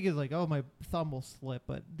 I was thinking like, oh, my thumb will slip,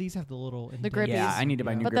 but these have the little grippies. Yeah, I need to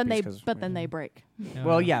buy new But grippies. then they break.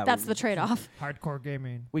 Well, yeah. That's the trade-off. Hardcore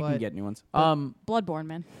gaming. We can But- get new ones. Bloodborne,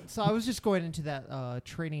 man. So I was just going into that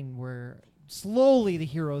training where slowly the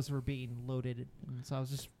heroes were being loaded, and so I was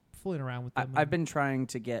just fooling around with them. I've been trying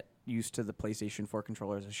to get used to the PlayStation 4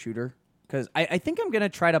 controller as a shooter. Because I think I'm going to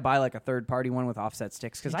try to buy like a third-party one with offset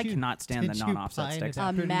sticks because I cannot stand the non-offset sticks.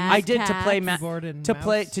 I did to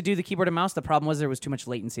play to do the keyboard and mouse. The problem was there was too much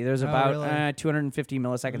latency. There was about 250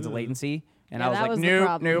 milliseconds of latency, and I was like,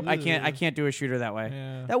 nope, I can't do a shooter that way.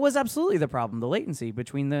 Yeah. That was absolutely the problem. The latency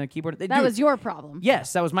between the keyboard. That was your problem.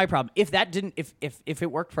 Yes, that was my problem. If that didn't, if it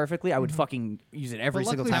worked perfectly, I would fucking use it every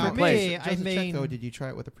single time I for play. me, Just to check though, did you try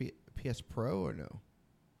it with a PS Pro or no?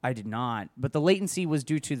 I did not, but the latency was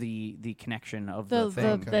due to the connection of the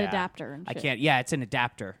thing. The adapter. And I shit. can't. Yeah, it's an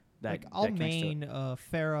adapter. Like I'll main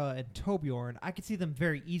Farah and Torbjorn. I could see them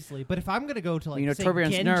very easily, but if I'm gonna go to like say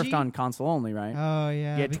Torbjorn's Genji, nerfed on console only, right? Oh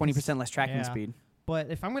yeah, You had 20% less tracking yeah. speed. But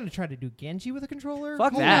if I'm gonna try to do Genji with a controller,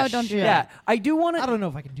 Fuck holy that. No, don't do shit. that. Yeah, I do want to. I don't know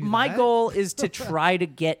if I can do My that. goal is to try to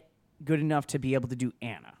get good enough to be able to do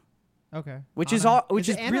Anna, Okay. which Anna. which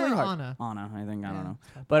is Anna really or hard. Anna? Anna, I think. I don't Yeah. know.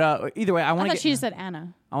 But either way, I I want to thought get. she said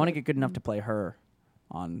Anna. I want to get good enough to play her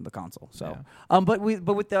on the console. So, Yeah. but with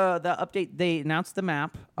the update, they announced the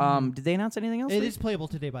map. Did they announce anything else? It is playable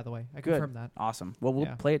today, by the way. I good. confirmed that. Awesome. Well, we'll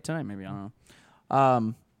Yeah. play it tonight. Maybe I don't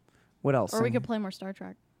know. What else? Or we could play more Star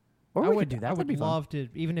Trek. Or I we would could do that. I That'd would be fun. love to,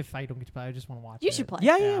 even if I don't get to play. I just want to watch. You it. should play.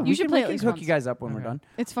 Yeah, Yeah. yeah. You We should can, play we at can least hook once. you guys up when we're Okay. done.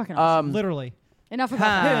 It's fucking awesome. Literally. Enough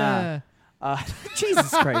about that. Jesus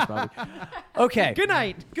Christ, Bobby. Okay. Good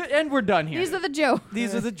night. Good, and we're done here. These are the jokes.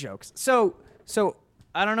 These are the jokes. So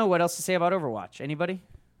I don't know what else to say about Overwatch. Anybody?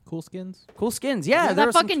 Cool skins. Cool skins. Yeah, there that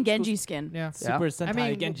are some fucking cool- Genji skin. Yeah. Super Sentai I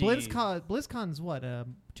mean, Genji. BlizzCon's what?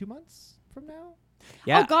 2 months from now?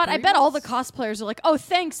 Yeah. Oh god, I bet all the cosplayers are like, "Oh,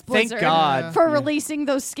 thanks Thank Blizzard God. for Yeah. releasing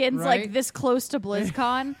those skins Right? like this close to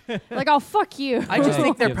BlizzCon." Like, "Oh, fuck you." I just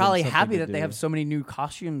think they're Give them probably something happy to that they do. have so many new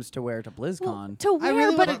costumes to wear to BlizzCon. Well, to wear,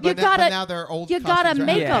 really but want- you but gotta now they're old you gotta costumes are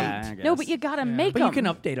make out. Yeah, I them. guess. No, but you gotta make but them. you can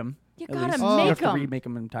update them. You at gotta least. make You have to 'em. remake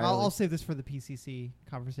them entirely. I'll save this for the PCC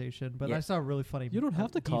conversation, but Yeah. I saw a really funny. You don't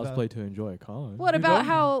have to Diva. cosplay to enjoy a con. What You about don't?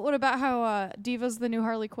 how Diva's the new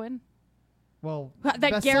Harley Quinn? Well, That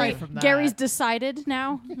best Gary side from that, Gary's decided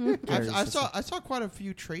now. I saw quite a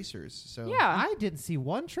few tracers. So Yeah. I didn't see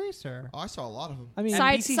one tracer. Oh, I saw a lot of them. I mean,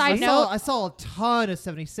 Side NBC's side I note. saw a ton of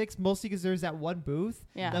 76, mostly because there's that one booth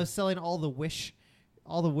Yeah. that was selling all the Wish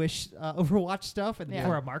Overwatch stuff and Yeah.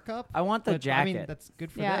 for a markup. I want the But, jacket. I mean, that's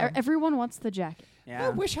good for Yeah, them. everyone wants the jacket. yeah.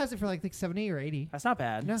 Well, Wish has it for like 70 or 80. That's not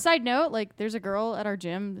bad. No. Side note, like there's a girl at our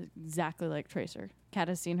gym exactly like Tracer. Kat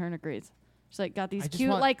has seen her and agrees. She's like got these I just cute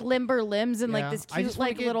want- like limber limbs and like Yeah. this I cute just wanna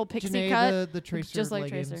like get little pixie Janae cut. the Tracer just like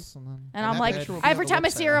leggings Tracer. and then- And And I'm that like, picture will be on every the time I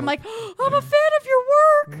website, see her, I I'm like, hope. I'm a fan of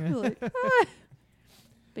your work. Like, ah.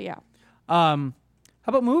 But yeah, How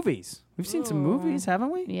about movies? We've seen some movies,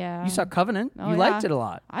 haven't we? yeah. You saw Covenant. Oh, you yeah. liked it a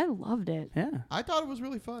lot. I loved it. Yeah. I thought it was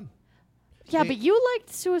really fun. Yeah, Hey. but you liked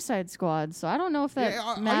Suicide Squad, so I don't know if that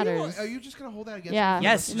Yeah, matters. Are you just gonna hold that against? Yeah. me?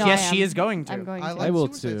 Yes. No, yes, I she am. is going to. I'm going I to. like I will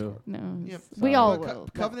Suicide too. Squad. No, Yeah, we but all Co- will.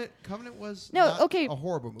 Covenant was No, not okay. a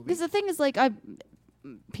horrible movie. Because the thing is, like,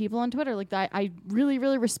 people on Twitter, like, I really,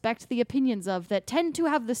 really respect the opinions of that tend to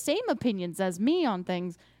have the same opinions as me on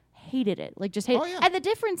things. Hated it, like, just hate. Oh, yeah. And the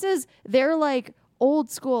difference is they're like old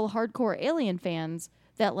school hardcore Alien fans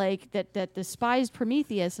that like that despised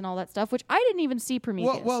Prometheus and all that stuff, which I didn't even see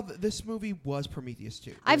Prometheus. Well, this movie was Prometheus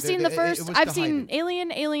too. I've seen the first. I've I've seen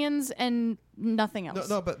Alien, Aliens, and nothing else.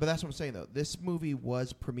 No, but that's what I'm saying though. This movie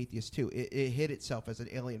was Prometheus too. It hit itself as an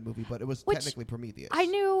alien movie, but it was Which technically Prometheus.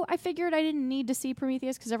 I figured I didn't need to see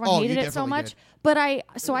Prometheus because everyone Oh, hated you it so definitely much. did. But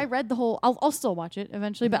I read the whole. I'll still watch it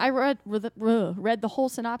eventually. But I read the whole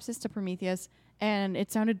synopsis to Prometheus, and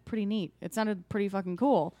it sounded pretty neat. It sounded pretty fucking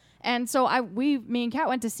cool. And so me and Kat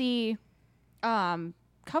went to see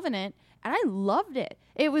Covenant, and I loved it.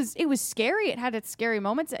 It was scary. It had its scary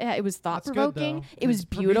moments. It was thought That's good, provoking. though, It was 'cause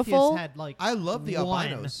Prometheus beautiful. Had, like, I love the one.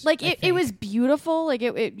 albinos. Like I it was think. beautiful. Like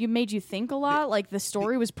it you made you think a lot. Like the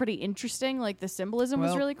story was pretty interesting. Like the symbolism was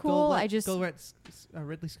Well, really go cool. let- I just go let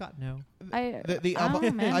Ridley Scott know. I The I don't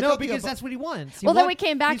know, man. I No, thought the because albi- that's what he wants. He Well, then want- we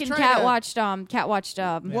came back he's and trying Kat watched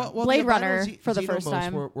Well, the Blade albino Runner for the first xenomorphs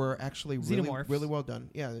time. Were actually really Xenomorphs. really well done.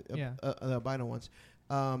 Yeah, Yeah. the albino ones.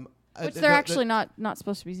 Which they're actually not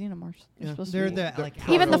supposed to be xenomorphs. They're the like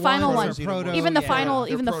even the proto final ones one. or proto- Even the yeah. final,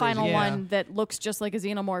 They're even the protos, final yeah. one that looks just like a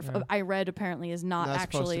xenomorph. I read apparently is not Not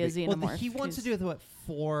actually a supposed to xenomorph. Well, he wants to do it,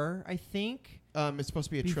 4, I think. It's supposed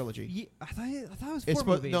to be a trilogy. I thought it was 4 It's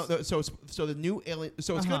supposed movies. so the new Alien.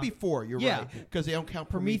 So it's going to be 4. You're Yeah. right, because they don't count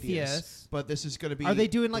Prometheus. Prometheus. But this is going to be. Are they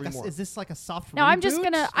doing like 3 more. is this like a soft? No, I'm just reboot?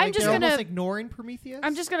 gonna- I'm Like just they're gonna- almost ignoring Prometheus.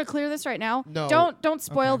 I'm just gonna clear this right now. No. Don't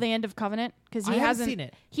spoil Okay. the end of Covenant because he I haven't hasn't seen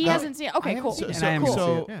it. He No. hasn't seen it. Okay, I haven't cool. seen it. And I am gonna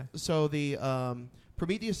see it. Yeah. So the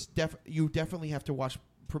Prometheus. You definitely have to watch.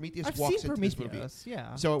 Prometheus I've walks seen into this movie. Prometheus.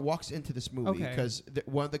 Yeah. So it walks into this movie Okay. because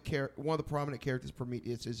one of the prominent characters,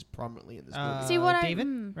 Prometheus, is prominently in this movie. See, what I-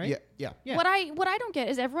 David, right? Yeah. Yeah. What I don't get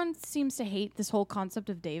is everyone seems to hate this whole concept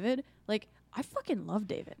of David. Like I fucking love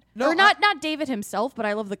David. No, or not David himself, but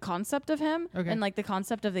I love the concept of him Okay. and like the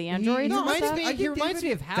concept of the He androids. and reminds stuff. me. I He think reminds David-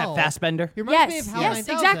 me of Hal. That Fassbender. He reminds me Yes, of Hal yes,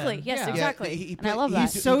 9000. exactly. Yes, Yeah. exactly. he And I love he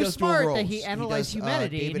that. He's so does dual smart that roles. he analyzes does,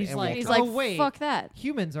 humanity, and David he's and like, Walter. He's like, oh wait, fuck that.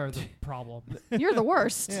 humans are the problem. You're the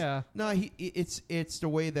worst. Yeah. No, it's the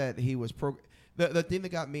way that he was the thing that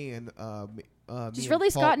got me and Just me Ridley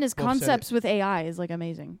and Paul Scott and his both said it. concepts with AI is like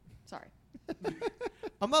amazing. Sorry.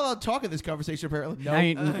 I'm not allowed to talk in this conversation apparently.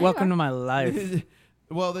 Now welcome to my life.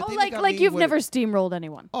 Well, the Oh, thing like that got like me you've was- never steamrolled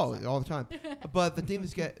anyone. Oh, all the time. But the thing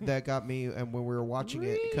that got me, and when we were watching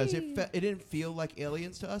it, because it didn't feel like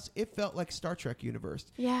Aliens to us. It felt like Star Trek universe.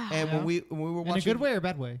 Yeah. And Yeah. when we were In watching, a good way or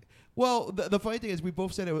bad way? Well, the funny thing is, we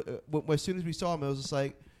both said it as soon as we saw him. It was just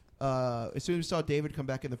like, as soon as we saw David come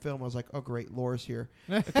back in the film, I was like, "Oh, great, Laura's here,"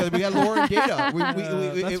 because we got Laura and Data. That's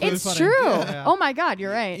It really It's funny. true. Yeah. Oh my God,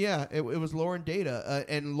 you're right. yeah, it was Laura and Data,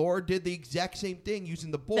 and Laura did the exact same thing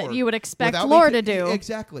using the board That you would expect without Laura me to do.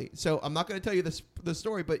 Exactly. So I'm not going to tell you the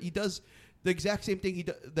story, but he does the exact same thing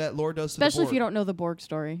that Laura does. To Especially the if you board. don't know the Borg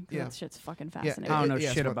story. 'Cause Yeah. That shit's fucking Yeah, fascinating. I don't know Yeah,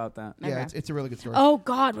 shit it's fun. about that. Yeah, Okay. it's a really good story. Oh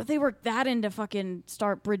God, what they were that into fucking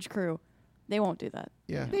Start Bridge Crew. They won't do that.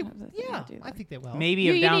 Yeah. They They, won't do yeah, that. I think they will. Maybe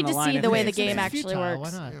You down need the to line see if the way it's- the game It's actually futile,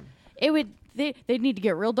 works. Why not? Yeah. It would. They'd need to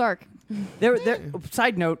get real dark. There.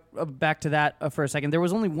 Side note, back to that for a second. There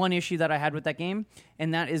was only one issue that I had with that game,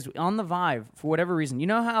 and that is on the Vive. For whatever reason, you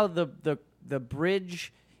know how the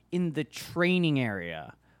bridge in the training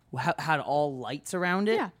area had all lights around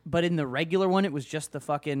it, Yeah. but in the regular one, it was just the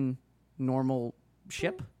fucking normal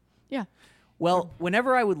ship. Yeah. Well,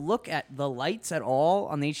 whenever I would look at the lights at all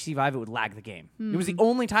on the HTC Vive, it would lag the game. It was the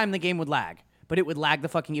only time the game would lag. But it would lag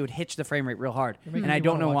it would hitch the frame rate real hard. making And I me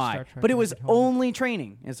don't wanna know watch why. Star Trek But it when I was get home. only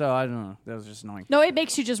training. And so I don't know. That was just annoying. No, it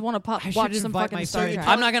makes you just want to I watch should some invite fucking my Star son. Trek.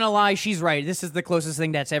 I'm not going to lie. She's right. This is the closest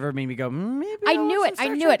thing that's ever made me go, maybe I I'll knew watch it. some I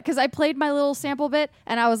Star knew Trek." it because I played my little sample bit,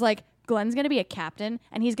 and I was like, Glenn's gonna be a captain,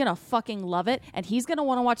 and he's gonna fucking love it, and he's gonna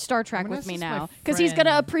want to watch Star Trek gonna with me ask my now because he's gonna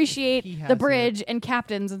friend appreciate if he the has bridge and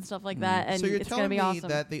captains and stuff like that, and So you're it's telling gonna me be awesome.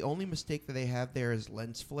 that the only mistake that they have there is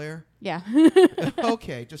lens flare? Yeah,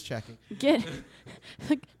 Okay, just checking. get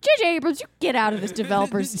J.J. Abrams, you get out of this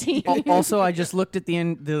developers team. Also, I just looked at the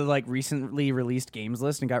like recently released games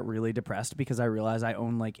list and got really depressed because I realized I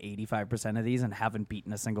own like 85% of these and haven't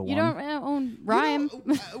beaten a single You one. don't own Rhyme.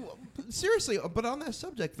 Seriously, but on that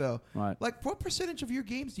subject though, What? like what percentage of your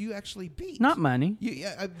games do you actually beat? Not many.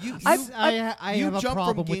 I you have a jump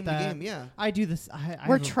problem from game with that. to game. Yeah. I do this. I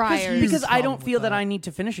We're have a triers. huge Because I problem don't feel with that I need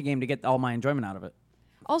to finish a game to get all my enjoyment out of it.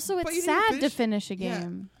 Also, But it's you didn't sad to finish a Yeah,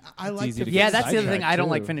 game. I like easy to. to Yeah, get that's the other thing. sidetracked, I don't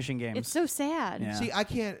like too. finishing games. It's so sad. Yeah. See, I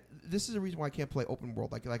can't. This is the reason why I can't play open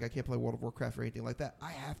world. Like I can't play World of Warcraft or anything like that.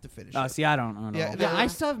 I have to finish. Oh, it. see, I don't know. Yeah, Yeah, I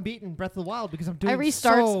still haven't beaten Breath of the Wild because I'm doing I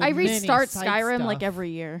restart many side Skyrim stuff. like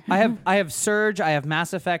every year. I have Surge. I have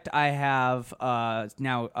Mass Effect. I have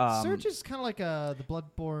now. Surge is kind of like the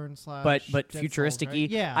Bloodborne slash. but Dead Souls, futuristic-y. right?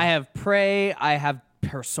 Yeah, I have Prey. I have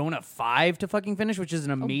Persona 5 to fucking finish, which is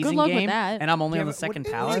an amazing luck with game. that. And I'm only Yeah, on the but second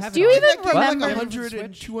what- palace. have Do you it on. even That game remember? like Switch? 100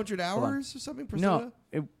 and 200 hours or something? Persona?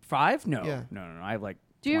 No, 5? No, Yeah. no. I have like.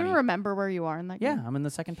 Do you even 20. remember where you are in that Yeah, game? I'm in the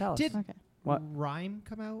second palace. Did Okay. What? Rhyme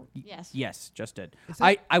come out? Yes. Yes, just did. Is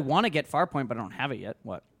that- I want to get Farpoint, but I don't have it yet.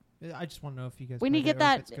 What? I just want to know if you guys. We need to played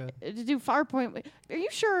get it or if that it's good. to do Farpoint. Are you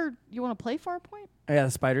sure you want to play Farpoint? Oh, yeah,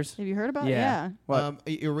 the spiders. Have you heard about it? Yeah. Yeah. What?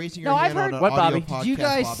 You're raising your No, hand I've heard- on an What, audio Bobby? podcast, Did you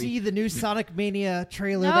guys Bobby. see the new Sonic Mania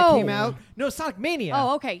trailer that No. came out? No, Sonic Mania.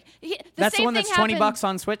 Oh, okay. That's the same one thing that's $20 happened-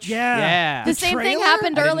 on Switch. Yeah. Yeah. The The same thing trailer?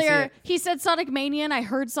 happened I didn't see earlier. it. He said Sonic Mania, and I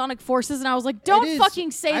heard Sonic Forces, and I was like, It "Don't is-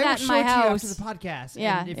 fucking say I that will in my show it to you house." after the podcast.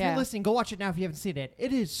 Yeah, And if yeah. you're listening, go watch it now if you haven't seen it.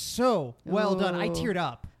 It is so well done. I Ooh. teared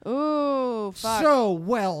up. Ooh, fuck. So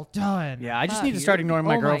well done. Yeah, I just need to start ignoring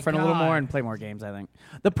my Oh my girlfriend a little more God. and play more games, I think.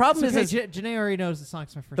 The problem Okay, is Janae already knows the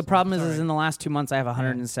Sonic's my first. the one. problem is Sorry. in the last 2 months I have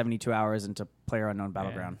 172 hours into PlayerUnknown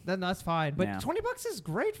Battleground. Then that's fine. But Yeah. $20 is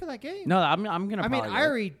great for that game. No, I'm gonna. I mean, probably I get it.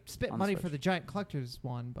 already spent on money Switch. for the giant collector's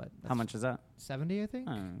one, but How much is that? 70, I think.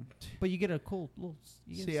 I don't know. But you get a cool little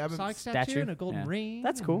See, a I've been- Sonic statue and a golden Yeah. ring.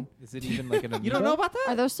 That's and- cool. Is it even like an? You don't know about that?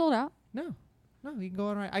 Are those sold out? No, you can go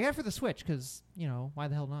on. I got it for the Switch because why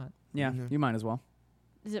the hell not? Yeah, Mhm. you might as well.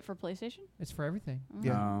 Is it for PlayStation? It's for everything.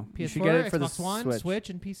 Yeah. No. You PS4, should get it for Xbox the One, Switch.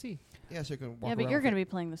 and PC. Yeah, so you can walk Yeah, but around you're with going to it. be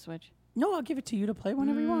playing the Switch. No, I'll give it to you to play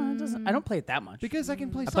whenever you want. It doesn't. I don't play it that much. Because I can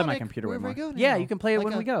play I play my Sonic computer way wherever I more. go Yeah, now. you can play it Like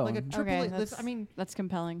when a- we go. Like a triple Okay, A. that's, I mean, that's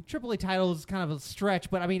compelling. triple A title is kind of a stretch,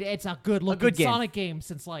 but I mean, it's a good looking good game. Sonic game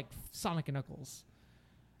since like Sonic and Knuckles.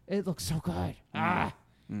 It looks so good.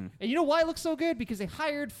 And you know why it looks so good? Because they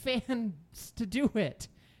hired fans to do it.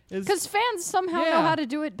 It's- Because fans somehow know Yeah. how to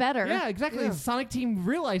do it better. yeah, exactly. Yeah. The Sonic team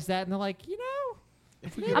realized that, and they're like,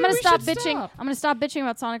 maybe I'm gonna we stop should bitching. stop. I'm gonna stop bitching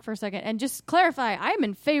about Sonic for a second and just clarify. I am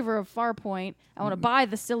in favor of Farpoint. I want to buy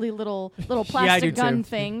the silly little plastic do gun too.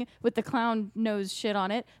 thing with the clown nose shit on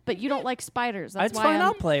it. But you don't like spiders. That's It's why fine. I'm-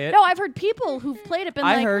 I'll play it. No, I've heard people who've played it been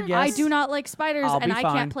I like, heard, I yes. do not like spiders I'll and be I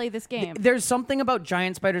fine. can't play this game. There's something about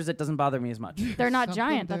giant spiders that doesn't bother me as much. They're not Something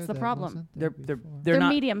giant. there That's the that problem. wasn't there They're before. they're not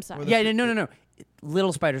medium sized. Yeah, no.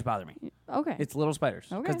 Little spiders bother me. Okay. It's little spiders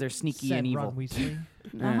because Okay. they're sneaky Said and evil. Ron Weasley.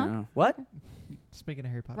 Uh-huh. What? Speaking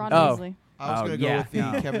of Harry Potter. Ron Oh. Weasley. I was Oh, going to go yeah, with the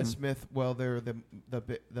no. Kevin Smith. Well, they're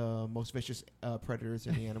the most vicious predators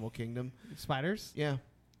in the animal kingdom. Spiders? Yeah,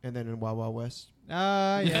 and then in Wild Wild West.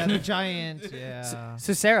 Yeah, the giant. Yeah.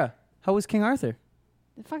 So Sarah, how was King Arthur?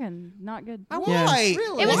 Fucking not good. Why?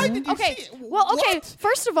 Really? It was Why did you okay. see it? Well, okay. What?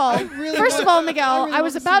 First of all, really Miguel, want to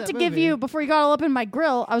was see about that to give movie. you before you got all up in my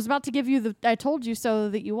grill. I was about to give you the "I told you so"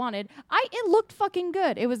 that you wanted. It looked fucking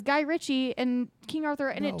good. It was Guy Ritchie and King Arthur,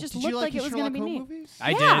 and it just Did looked you like it his was going to Sherlock be Holmes neat. movies? I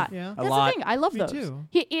Yeah. did. Yeah. A That's lot. the thing. I love Me those. too.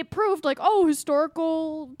 It proved like,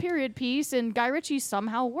 historical period piece, and Guy Ritchie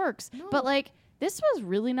somehow works. But like, this was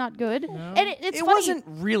really not good. And it's It funny. wasn't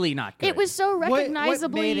really not good. It was so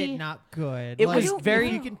recognizably. What made it not good? It Like, was very-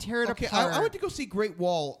 You can tear it Okay, apart. I went to go see Great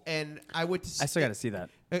Wall, and I went to. I still got to see that.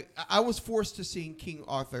 I was forced to see King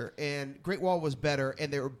Arthur, and Great Wall was better,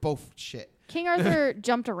 and they were both shit. King Arthur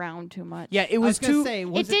jumped around too much. Yeah, it I was gonna too. say,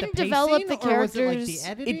 was It didn't the develop pacing, the or was it, like, characters. the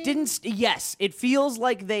editing? It didn't. Yes, it feels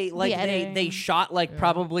like they editing. shot like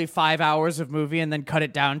probably 5 hours of movie and then cut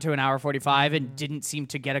it down to an hour 45 and didn't seem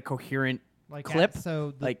to get a coherent like clip.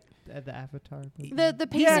 So the, like the Avatar. movie. The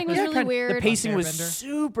pacing was really weird. The pacing was Airbender.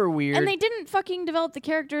 super weird. And they didn't fucking develop the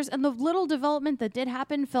characters, and the little development that did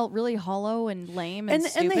happen felt really hollow and lame and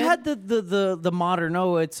and stupid. they had the modern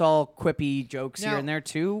it's all quippy jokes here Now- and there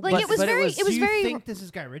too. Like, but, it was but very- it was Do you very- think this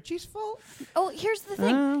is Guy Ritchie's fault? Oh, here's the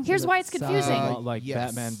thing. Here's why it's confusing. Like Yes.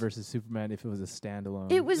 Batman versus Superman if it was a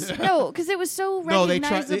standalone. It was no, because it was so No, they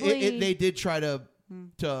tried. recognizably. They did try to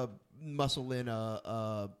muscle in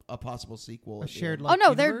a possible sequel. A at the shared end. like oh no,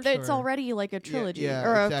 universe, it's or- already like a trilogy, yeah,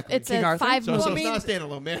 or exactly. it's King a Arthur? 5 So, movie. so it's not a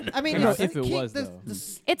standalone, man. I mean, I know listen, if it King- was, the- though.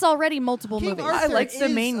 the It's already multiple King movies. Arthur I like the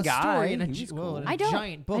is main a guy. story in a, He was well, cool. in I a don't.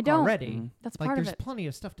 giant book I don't. already. That's Like part of there's it. plenty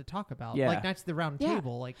of stuff to talk about. Yeah. Like Knights of the Round Yeah.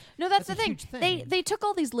 Table. Like No, that's a the thing. huge thing. They took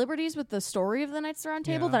all these liberties with the story of the Knights of the Round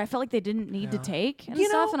Table Yeah. that I felt like they didn't need to Yeah. take and You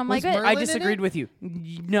stuff. know, And I'm was like, Merlin I in disagreed it? with you.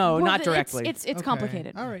 No, well, not it's- directly. It's Okay.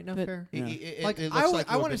 complicated. All right, no But- fair. It Like, looks I like it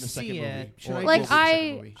wanna would've been the see second it. movie. Should Or I it Like, will be the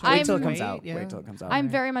second movie. Wait till it I'm- comes out. Yeah. Wait till it comes out. I'm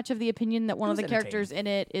very much of the opinion that one It of the was characters in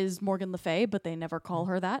it is Morgan Le Fay, but they never call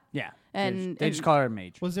her that. yeah. And- they just and- call her a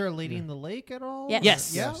mage. Was there a lady in the lake at all? Yes.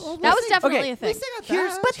 Yes. Yeah. Yes. Well, That was see- definitely okay, a At thing. least they got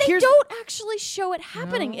Here's- that. But they Here's- don't actually show it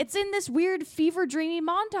happening. No. It's in this weird fever dreamy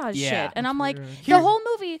montage Yeah. shit. And I'm like, weird. the whole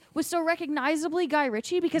movie was so recognizably Guy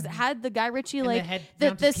Ritchie because it had the Guy Ritchie And the like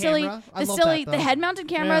head-mounted the silly camera. I the love silly that, the though. head mounted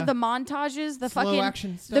camera, Yeah. the montages, the Slow fucking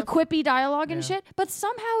action the stuff. quippy dialogue and Yeah. shit. But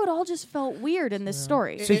somehow it all just felt weird in this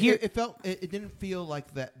story. So here- it felt it didn't feel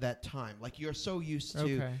like that time. Like you're so used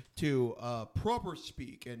Okay. to proper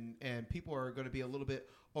speak, and people are going to be a little bit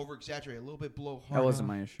over exaggerated, a little bit blowhard. That wasn't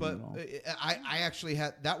my issue But at all. I actually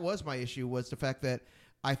had that was my issue was the fact that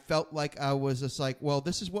I felt like I was just like, well,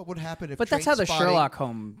 this is what would happen if. But that's how the Trainspotting, Sherlock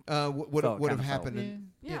Holmes. would felt, have kinda happened. felt. And-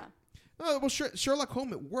 Yeah. well, Sherlock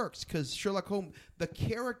Holmes it works because Sherlock Holmes, the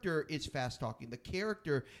character is fast talking. The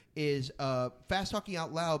character is fast talking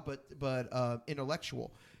out loud, but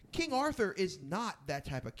intellectual. King Arthur is not that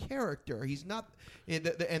type of character. He's not, and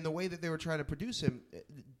the way that they were trying to produce him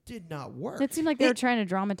did not work. It seemed like they were trying to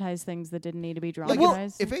dramatize things that didn't need to be Like,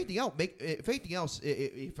 dramatized. if anything else,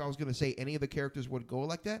 if I was going to say any of the characters would go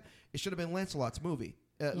like that, it should have been Lancelot's movie.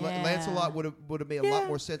 Lancelot would have made a lot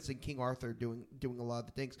more sense than King Arthur doing a lot of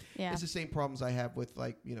the things. Yeah. It's the same problems I have with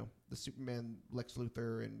the Superman, Lex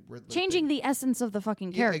Luthor, and Riddler. Changing the essence of the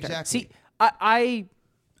fucking character. Yeah, exactly. See,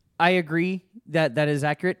 I agree that is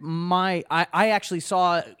accurate. I actually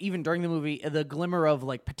saw, even during the movie, the glimmer of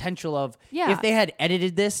like potential of if they had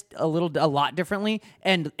edited this a lot differently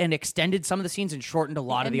and extended some of the scenes and shortened a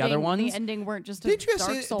lot of the other ones. The ending weren't just Did you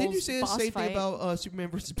Dark say? Souls Did you say the boss same fight. thing about Superman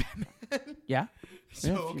versus Batman? Yeah.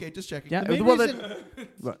 So okay, just checking. Yeah. The main, Well, reason,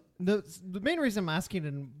 the main reason I'm asking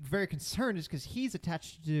and very concerned is because he's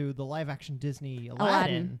attached to the live-action Disney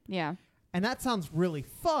Aladdin. Yeah. And that sounds really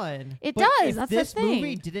fun. It but does, If that's the this thing.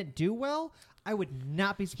 movie didn't do well, I would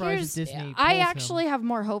not be surprised if Disney. I pulls actually him. have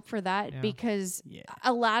more hope for that Yeah. because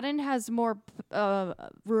Aladdin has more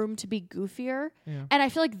room to be goofier, and I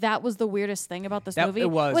feel like that was the weirdest thing about this movie. It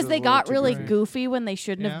was a they little got too really goofy. goofy when they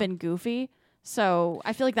shouldn't Yeah. have been goofy. So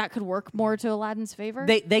I feel like that could work more to Aladdin's favor.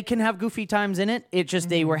 They can have goofy times in it. It just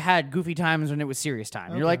they had goofy times when it was serious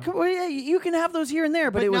time. You're like, well, yeah, you can have those here and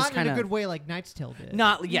there, but it was not kind in a of good way like Knight's Tale did.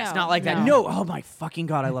 not like that. No. No, oh my fucking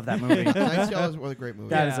god, I love that movie. Knight's Tale was a great movie.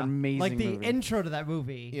 That is an amazing Like the movie. intro to that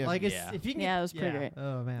movie. Yeah. Like it's, Yeah. if you can, Yeah, it was pretty great.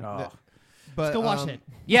 Oh man, Oh. But, let's go watch it.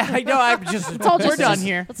 Yeah, I know. I'm just Let's all we're just done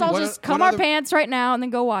here. Let's all One just o- come one our other- pants right now and then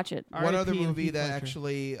go watch it. One other R.I.P. movie Heath that Ledger.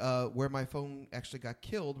 actually where my phone actually got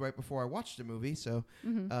killed right before I watched the movie. So,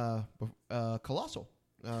 Colossal.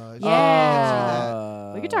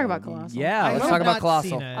 Yeah. We could talk about Colossal. Yeah, I let's have talk about not Colossal.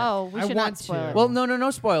 seen it. Oh, we I should want not spoil to. it. Well,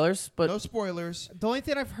 no spoilers, but No spoilers. The only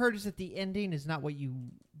thing I've heard is that the ending is not what you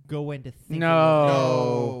go into thinking. No.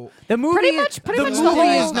 No. the movie Pretty much the the movie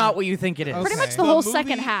whole- is not what you think it is. Pretty Okay. much the whole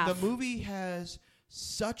second half. The movie has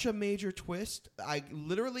such a major twist. I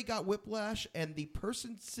literally got whiplash, and the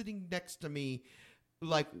person sitting next to me,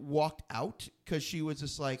 like, walked out because she was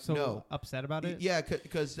just like, So no. upset about it. Yeah,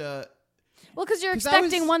 because Well, because you're 'Cause I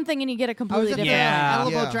expecting was- one thing and you get a I was completely at the different Yeah.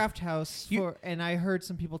 one. Alamo Yeah. Draft House, You- and I heard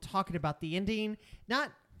some people talking about the ending.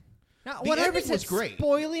 Not The 100% ending was great.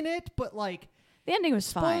 spoiling it, but like The ending was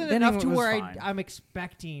spoiling fine. it The enough ending to was where fine. I'm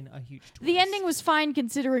expecting a huge twist. The ending was fine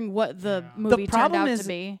considering what the The movie turned problem out is to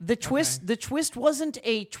be. the twist. The twist wasn't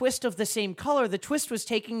a twist of the same color. The twist was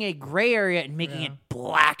taking a gray area and making it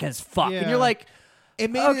black as fuck. And Yeah. you're like, it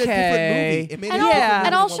made it a different Okay. movie. It made And it a I'll, different movie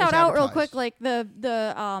and I'll than what shout was out real advertised. quick, like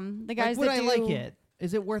the guys would that I do. like it?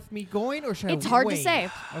 Is it worth me going, or should It's I hard to wait? say.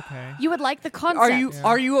 Okay. You would like the concept.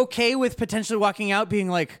 are you okay with potentially walking out being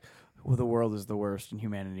like, well, the world is the worst and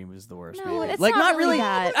humanity was the worst? No, maybe. it's like not really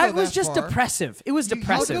that. It Not was that just far. depressive. It was How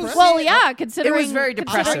depressive. depressing? Well, yeah, considering It was very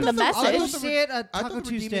depressing. considering the I thought I the- message. just see it at I thought Taco the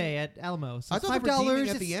redeeming- Tuesday at Alamo. So I it's thought the $5 redeeming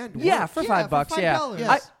at is- the end. Yeah, worked. for Yeah, $5. for Yeah, $5.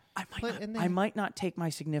 Yes. I But- might and not, then- I might not take my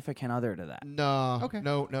significant other to that. No. Okay.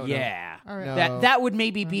 No. Yeah, All right. No. that would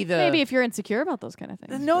maybe be the Maybe if you're insecure about those kind of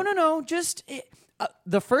things. No. Just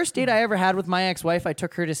the first date I ever had with my ex-wife, I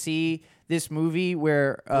took her to see this movie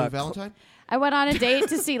where Blue Valentine. I went on a date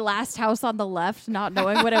to see Last House on the Left, not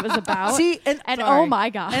knowing what it was about. See, and oh my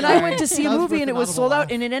god! And I went to see a That was movie worth and it an was audible sold out,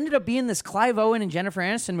 laugh. and it ended up being this Clive Owen and Jennifer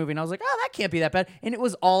Aniston movie, and I was like, oh, that can't be that bad. And it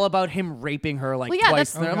was all about him raping her like well, yeah,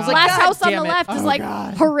 twice. that's And I was God. like, Last God House on damn the it. Left is Oh, like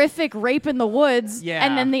God. horrific rape in the woods, Yeah.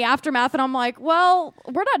 and then the aftermath, and I'm like, well,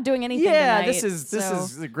 we're not doing anything. Yeah, tonight, this is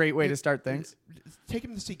so- a great way to start things. Take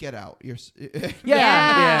him to see Get Out.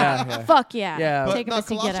 Yeah. Fuck yeah, Yeah. But Take him no, to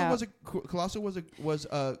see Get Out. Colossal was a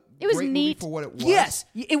It was great movie neat. for what it was. Yes,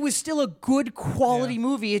 it was still a good quality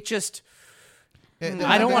movie. It just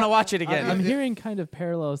I don't want to watch it again. I'm hearing kind of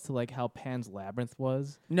parallels to like how Pan's Labyrinth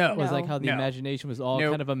was. No. It was like No. how the No. imagination was all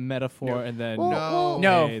Nope. kind of a metaphor, and then Well,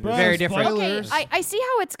 No, Okay, very this- different. Okay, I see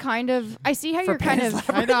how it's kind of. I see how For you're kind Pan's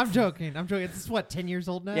of. I know, I'm joking. This is what, 10 years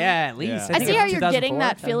old now? Yeah, at least. Yeah. I think see it how was you're getting 2004,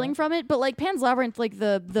 that 2005. feeling from it, but like Pan's Labyrinth, like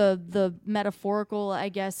the metaphorical, I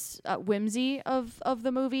guess, whimsy of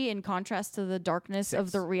the movie, in contrast to the darkness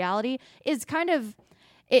of the reality, is kind of.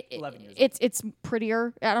 11 years It's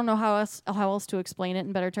prettier. I don't know how else to explain it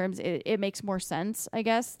in better terms. It makes more sense, I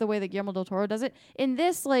guess, the way that Guillermo del Toro does it. In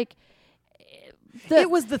this, like, It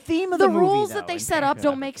was the theme of the movie, rules though, that they in set Pan's up don't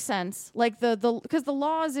Labyrinth. make sense. Like because the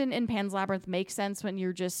laws in Pan's Labyrinth make sense when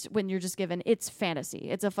you're just given it's fantasy.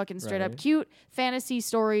 It's a fucking straight up Right. cute fantasy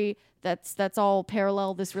story that's all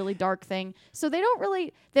parallel this really dark thing. So they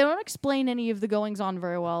don't explain any of the goings on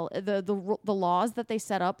very well. The laws that they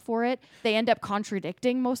set up for it, they end up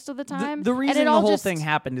contradicting most of the time. The and reason it the all whole just thing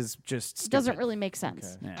happened is just doesn't stupid. really make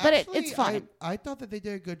sense. Yeah. But Actually, it's fine. I thought that they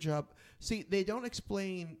did a good job. See, they don't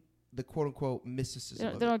explain the quote unquote mysticism.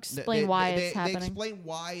 They of don't it. explain why it's They happening. explain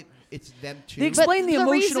why it's them too. They explain the the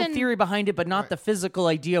emotional reason- theory behind it, but not Right. the physical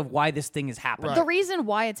idea of why this thing is happening. Right. The reason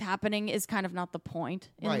why it's happening is kind of not the point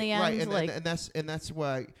in the end. right, like and that's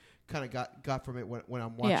why, kind of got from it when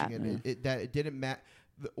I'm watching it. That it didn't matter.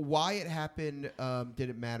 Why it happened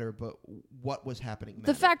didn't matter, but what was happening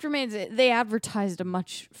mattered. The fact remains, they advertised a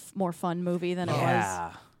much more fun movie than it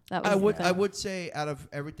was. That was I would say out of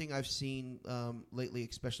everything I've seen lately,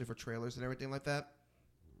 especially for trailers and everything like that,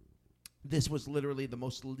 this was literally the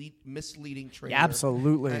most misleading trailer. Yeah,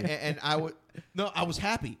 absolutely. And I was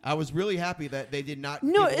happy. I was really happy that they did not.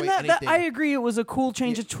 No, give away and anything. I agree. It was a cool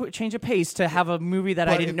change of pace to have a movie that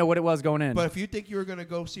I didn't know what it was going in. But if you think you were going to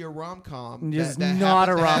go see a rom-com, it's that not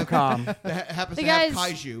a happens to rom-com. that happens The to have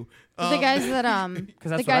guys- kaiju. the guys that that's the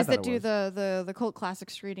what I guys thought that it do was. the cult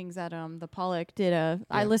classics readings at the Pollock did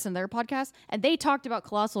I listened to their podcast, and they talked about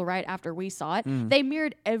Colossal right after we saw it. They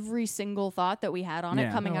mirrored every single thought that we had on it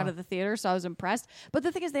Yeah. coming out of the theater, so I was impressed. But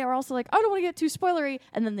the thing is, they were also like, I don't want to get too spoilery,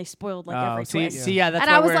 and then they spoiled like every twist. See, that's and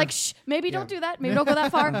why I was we're- like, shh, maybe don't do that. Maybe don't go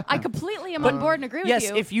that far. I completely am on board and agree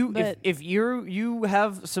yes, with you. if you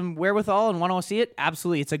have some wherewithal and want to see it,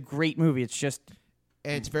 absolutely, it's a great movie. It's just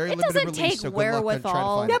And it's very It limited doesn't release, take so good luck on trying to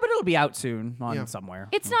wherewithal. find yeah, it. but it'll be out soon on Yeah. somewhere.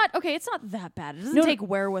 it's not okay. It's not that bad. It doesn't No, take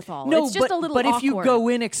wherewithal. No, it's just but, a little. but if you awkward. go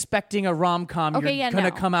in expecting a rom-com, Okay, you're yeah, gonna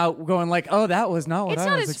no. come out going like, "Oh, that was not what it's I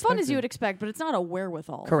not was as fun as expecting." you would expect, but it's not a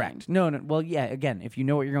wherewithal. Correct. thing. No. Well, yeah. Again, if you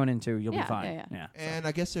know what you're going into, you'll Yeah, be fine. yeah. And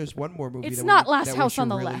I guess there's one more movie. It's that not we, Last that House we on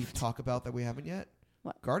should the really Left. talk about that we haven't yet.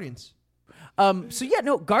 What? Guardians. So yeah,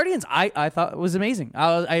 no, Guardians. I thought was amazing.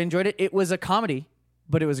 I enjoyed it. It was a comedy,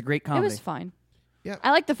 but it was a great It comedy. was fine. Yeah.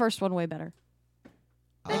 I like the first one way better.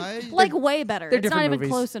 I Like way better. they're It's not different even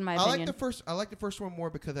movies. close in my I opinion. like the first. I like the first one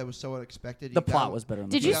more because that was so unexpected. The You plot got- was better.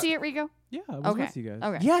 Did you Yeah. see it, Rigo? Yeah, I was Okay. with you guys.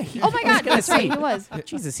 Okay. Yeah. Oh my God, that's right. He was.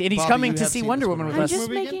 Jesus, and he's Bobby, coming you to have see seen Wonder this Woman one, with I'm us. just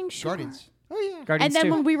movie again? making sure. Guardians. Oh yeah. Guardians And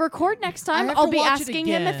then 2. when we record next I time, have I'll to be watch it asking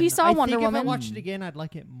him if he again. saw I Wonder think Woman. If I watched it again, I'd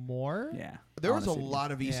like it more. yeah. There was a honestly.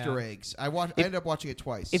 lot of Easter Yeah. eggs. I ended up watching it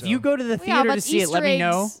twice. If so. you go to the Yeah, theater but to see it, Easter let me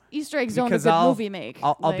know. Easter eggs don't a because good I'll, movie make.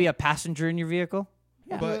 I'll be Like- a passenger in your vehicle.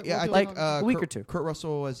 But yeah, I We'll think do it a week or Kurt, two. Kurt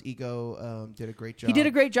Russell as Ego did a great job. He did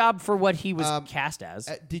a great job for what he was Um, cast as.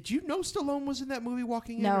 Did you know Stallone was in that movie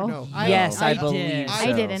Walking In? No. Or no? Yes, I did. believe so.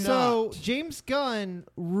 I didn't. So James Gunn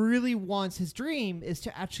really wants his dream is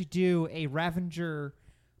to actually do a Ravager,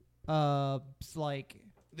 like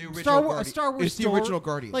The original Star Wars, a Guardi- Star Wars It's the story- original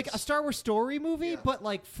Guardians. like a Star Wars story movie, Yeah. but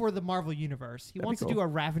like for the Marvel universe. He wants be to do a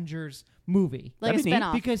Ravengers movie like a That'd be neat.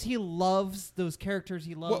 spinoff. because he loves those characters.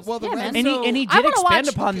 He loves. Well, the Yeah, man. Ravagers- And he I did wanna expand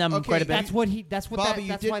watch- upon them Okay, quite a bit. that's what he. That's what. Bobby, that,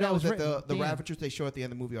 that's you did why that know was that written. the Yeah. Ravagers they show at the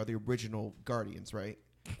end of the movie are the original Guardians, right?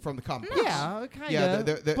 From the comic. Yeah, kind of. Yeah,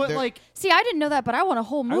 but they're- like, See, I didn't know that, but I want a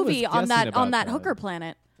whole I was movie on guessing that on about that that. hooker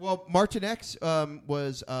planet. Well, Martin X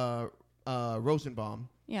was Rosenbaum.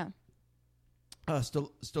 Yeah.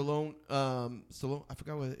 Stallone. Stallone. I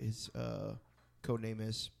forgot what his code name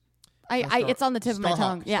is. It's on the tip of my Starhawk,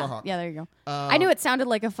 tongue. Yeah, Starhawk. yeah. There you go. Uh, I knew it sounded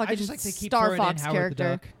like a I fucking just like they keep Star throwing Fox in Howard the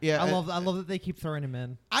character. Duck. Yeah, I love that they keep throwing him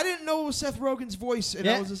in. I didn't know it was Seth Rogen's voice, and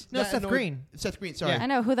Yeah. I was just No, that Seth annoyed- Green. Seth Green. Sorry. I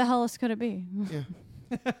know who the hell else could it be?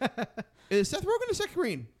 Is Seth Rogen or Seth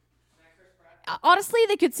Green? Honestly,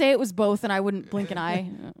 they could say it was both, and I wouldn't blink an eye.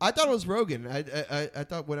 I thought it was Rogen. I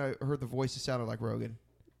thought when I heard the voice, it sounded like Rogen.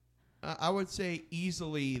 I would say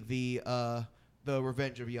easily the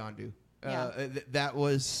Revenge of Yondu. Yeah. That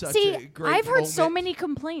was such See, a great I've heard so moment. many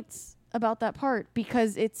complaints about that part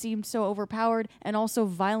because it seemed so overpowered and also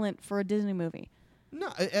violent for a Disney movie. No,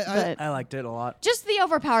 But I liked it a lot. just the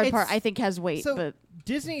overpowered It's- part, I think, has weight. So but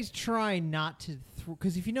Disney's trying not to,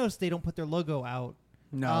 because if you notice, they don't put their logo out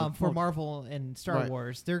No. for Marvel and Star Right.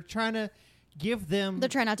 Wars. They're trying to give them. they're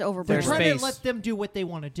trying not to They're overbring. Their trying space. to let them do what they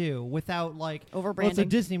want to do without like Well, it's a Overbranding.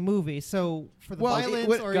 Disney movie, so for the Well, violence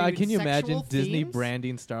what- or God, even can you sexual imagine Disney themes?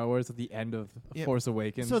 branding Star Wars at the end of Yeah. Force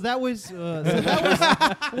Awakens? So that was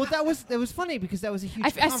that was funny because that was a huge.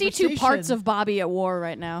 I see two parts conversation. of Bobby at war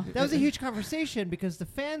right now. That was a huge conversation because the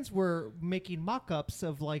fans were making mock-ups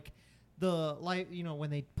of like the when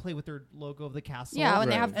they play with their logo of the castle. Yeah, when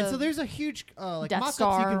they Right. have the And so there's a huge like Death mock-ups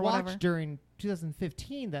Star you or can watch whatever. during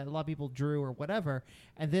 2015 that a lot of people drew or whatever,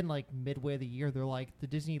 and then like midway of the year they're like the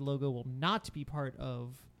Disney logo will not be part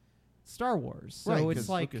of Star Wars. So Right, it's 'cause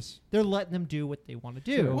like Lucas. they're letting them do what they want to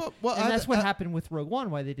do. Well, And that's what happened with Rogue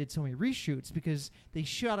One, why they did so many reshoots, because they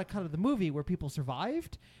shot a cut of the movie where people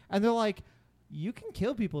survived, and they're like, you can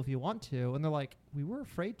kill people if you want to. And they're like, we were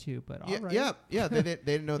afraid to, but all right. Yeah. They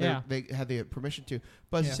didn't know Yeah. they had the permission to.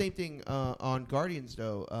 But it's Yeah. the same thing on Guardians,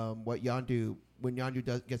 though. What Yondu when Yondu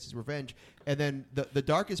gets his revenge, and then the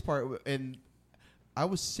darkest part, and I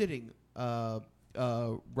was sitting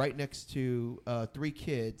right next to 3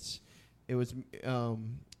 kids. It was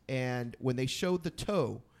and when they showed the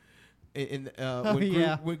toe, when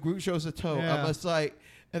yeah. Groot shows the toe, Yeah. I'm just like,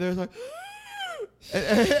 and there's like.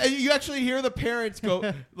 And you actually hear the parents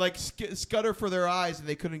go like scutter for their eyes, and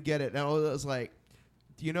they couldn't get it. And I was like,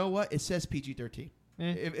 you know what? It says PG-13.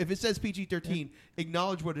 If it says PG-13,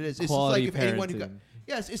 acknowledge what it is. It's Quality like if anyone who parenting. got,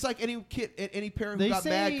 yes, it's like any kid, any parent who got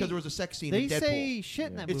mad because there was a sex scene in They Deadpool. say shit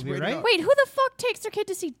in that It's movie, rated right? R. Wait, who the fuck takes their kid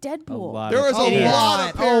to see Deadpool? There is a Idiots. lot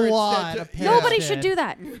of parents that Nobody Yeah. should do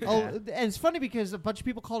that. Oh, and it's funny because a bunch of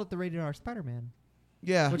people called it the rated R Spider-Man,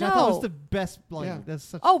 Yeah. which I thought was No. the best. Like, Yeah. that's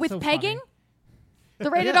such, Oh, with so pegging? funny. The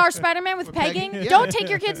rated R Spider-Man with pegging? pegging? Yeah. Don't take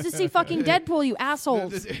your kids to see fucking Deadpool, you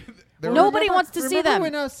assholes. There Nobody were- wants to see remember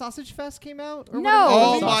them. when Sausage Fest came out? Or No. Oh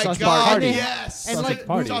whatever? my Sausage God! Party. Yes, And Sausage like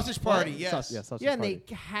Party. Sausage Party. Yes. Sausage Yeah, and Party.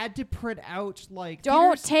 they had to print out like. Don't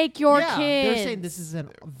theaters- take your yeah, kids. They're saying this is a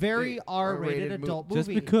very R-rated R-rated adult Just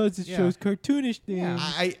movie. because it Yeah. shows cartoonish things.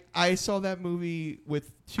 Yeah. I saw that movie with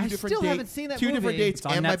two I different still dates. haven't seen that two different movie. dates It's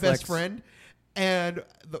on and my best Netflix. friend. And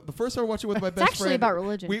the first time I watched it with my It's best actually friend, about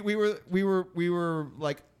religion. We were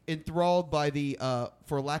like enthralled by the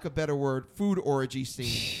for lack of a better word, food orgy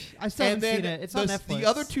scene. I still And haven't seen then it. It's on the Netflix.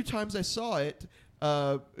 other two times I saw it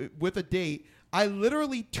with a date, I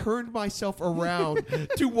literally turned myself around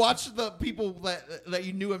to watch the people that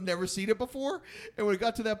you knew have never seen it before. And when it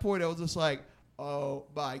got to that point, I was just like, oh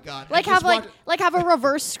my God! Like And have just have a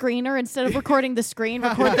reverse screener instead of recording the screen,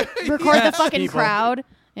 record the fucking people. crowd.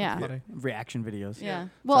 Yeah. Funny. Reaction videos. Yeah.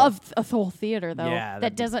 Well, of a whole theater though Yeah, that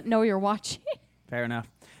that'd be- doesn't know you're watching. Fair enough.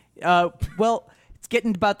 Well, it's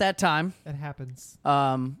getting about that time. That happens.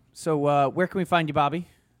 So where can we find you, Bobby?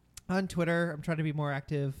 On Twitter, I'm trying to be more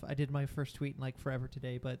active. I did my first tweet in like forever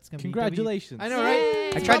today, but it's gonna Congratulations. be I know, Yay.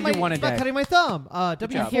 right? I It's tried about to do one a it's about day. cutting my thumb.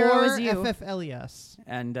 job. Hero is you. WFFLES.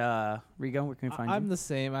 And Rigo, where can we find I'm you? the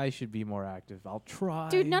same. I should be more active. I'll try.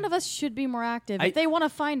 Dude, none of us should be more active. I- If they want to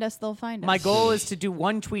find us, they'll find us. My goal is to do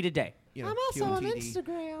one tweet a day. you know, I'm also on QMTD.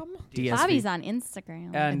 Instagram. DSV. Bobby's on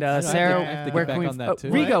Instagram. And I have to- Sarah, I have to where get can we? back on that too.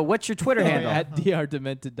 Rigo, what's your Twitter handle? At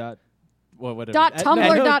drdemented. Whatever. Dot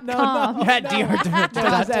tumblr.com. At drdemented.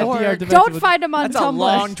 At .org. drdemented. Don't find him on That's Tumblr. a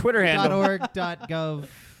long Twitter handle. .org.gov.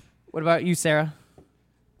 What about you, Sarah?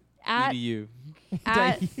 at EDU.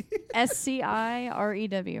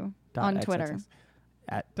 SCIREW Dot on XXX. Twitter.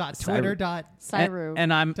 At Twitter. Cyru.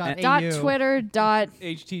 and I'm Dot dot AU. Twitter dot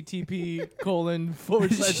http://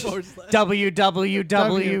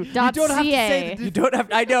 www. dot don't have to say ca. the You don't have.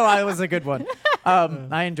 I know. I was a good one.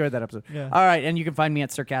 I enjoyed that episode. Yeah. All right, and you can find me at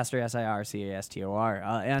Sircastor, SIRCASTOR,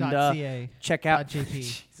 and .ca. check out. .jp.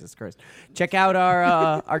 Jesus Christ! Check out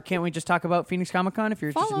our Can't We Just Talk About Phoenix Comic Con if you're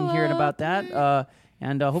interested in Follow hearing up. about that.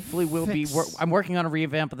 And hopefully we'll be. Fix. I'm working on a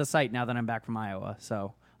revamp of the site now that I'm back from Iowa,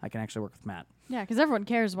 so I can actually work with Matt. Yeah, because everyone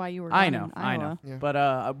cares why you were I gone know, in I know. Iowa.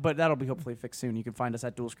 Yeah. But that'll be hopefully fixed soon. You can find us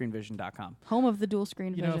at dualscreenvision.com. Home of the dual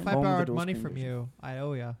screen You know, vision. if I Home of the borrowed dual money screen from vision. you, I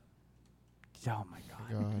owe ya. Oh my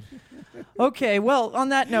God. God. Okay, well, on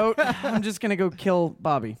that note, I'm just gonna go kill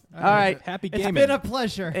Bobby. All right. Happy It's gaming. been a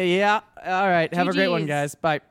pleasure. Yeah. All right. Have a great one, GGs. guys. Bye.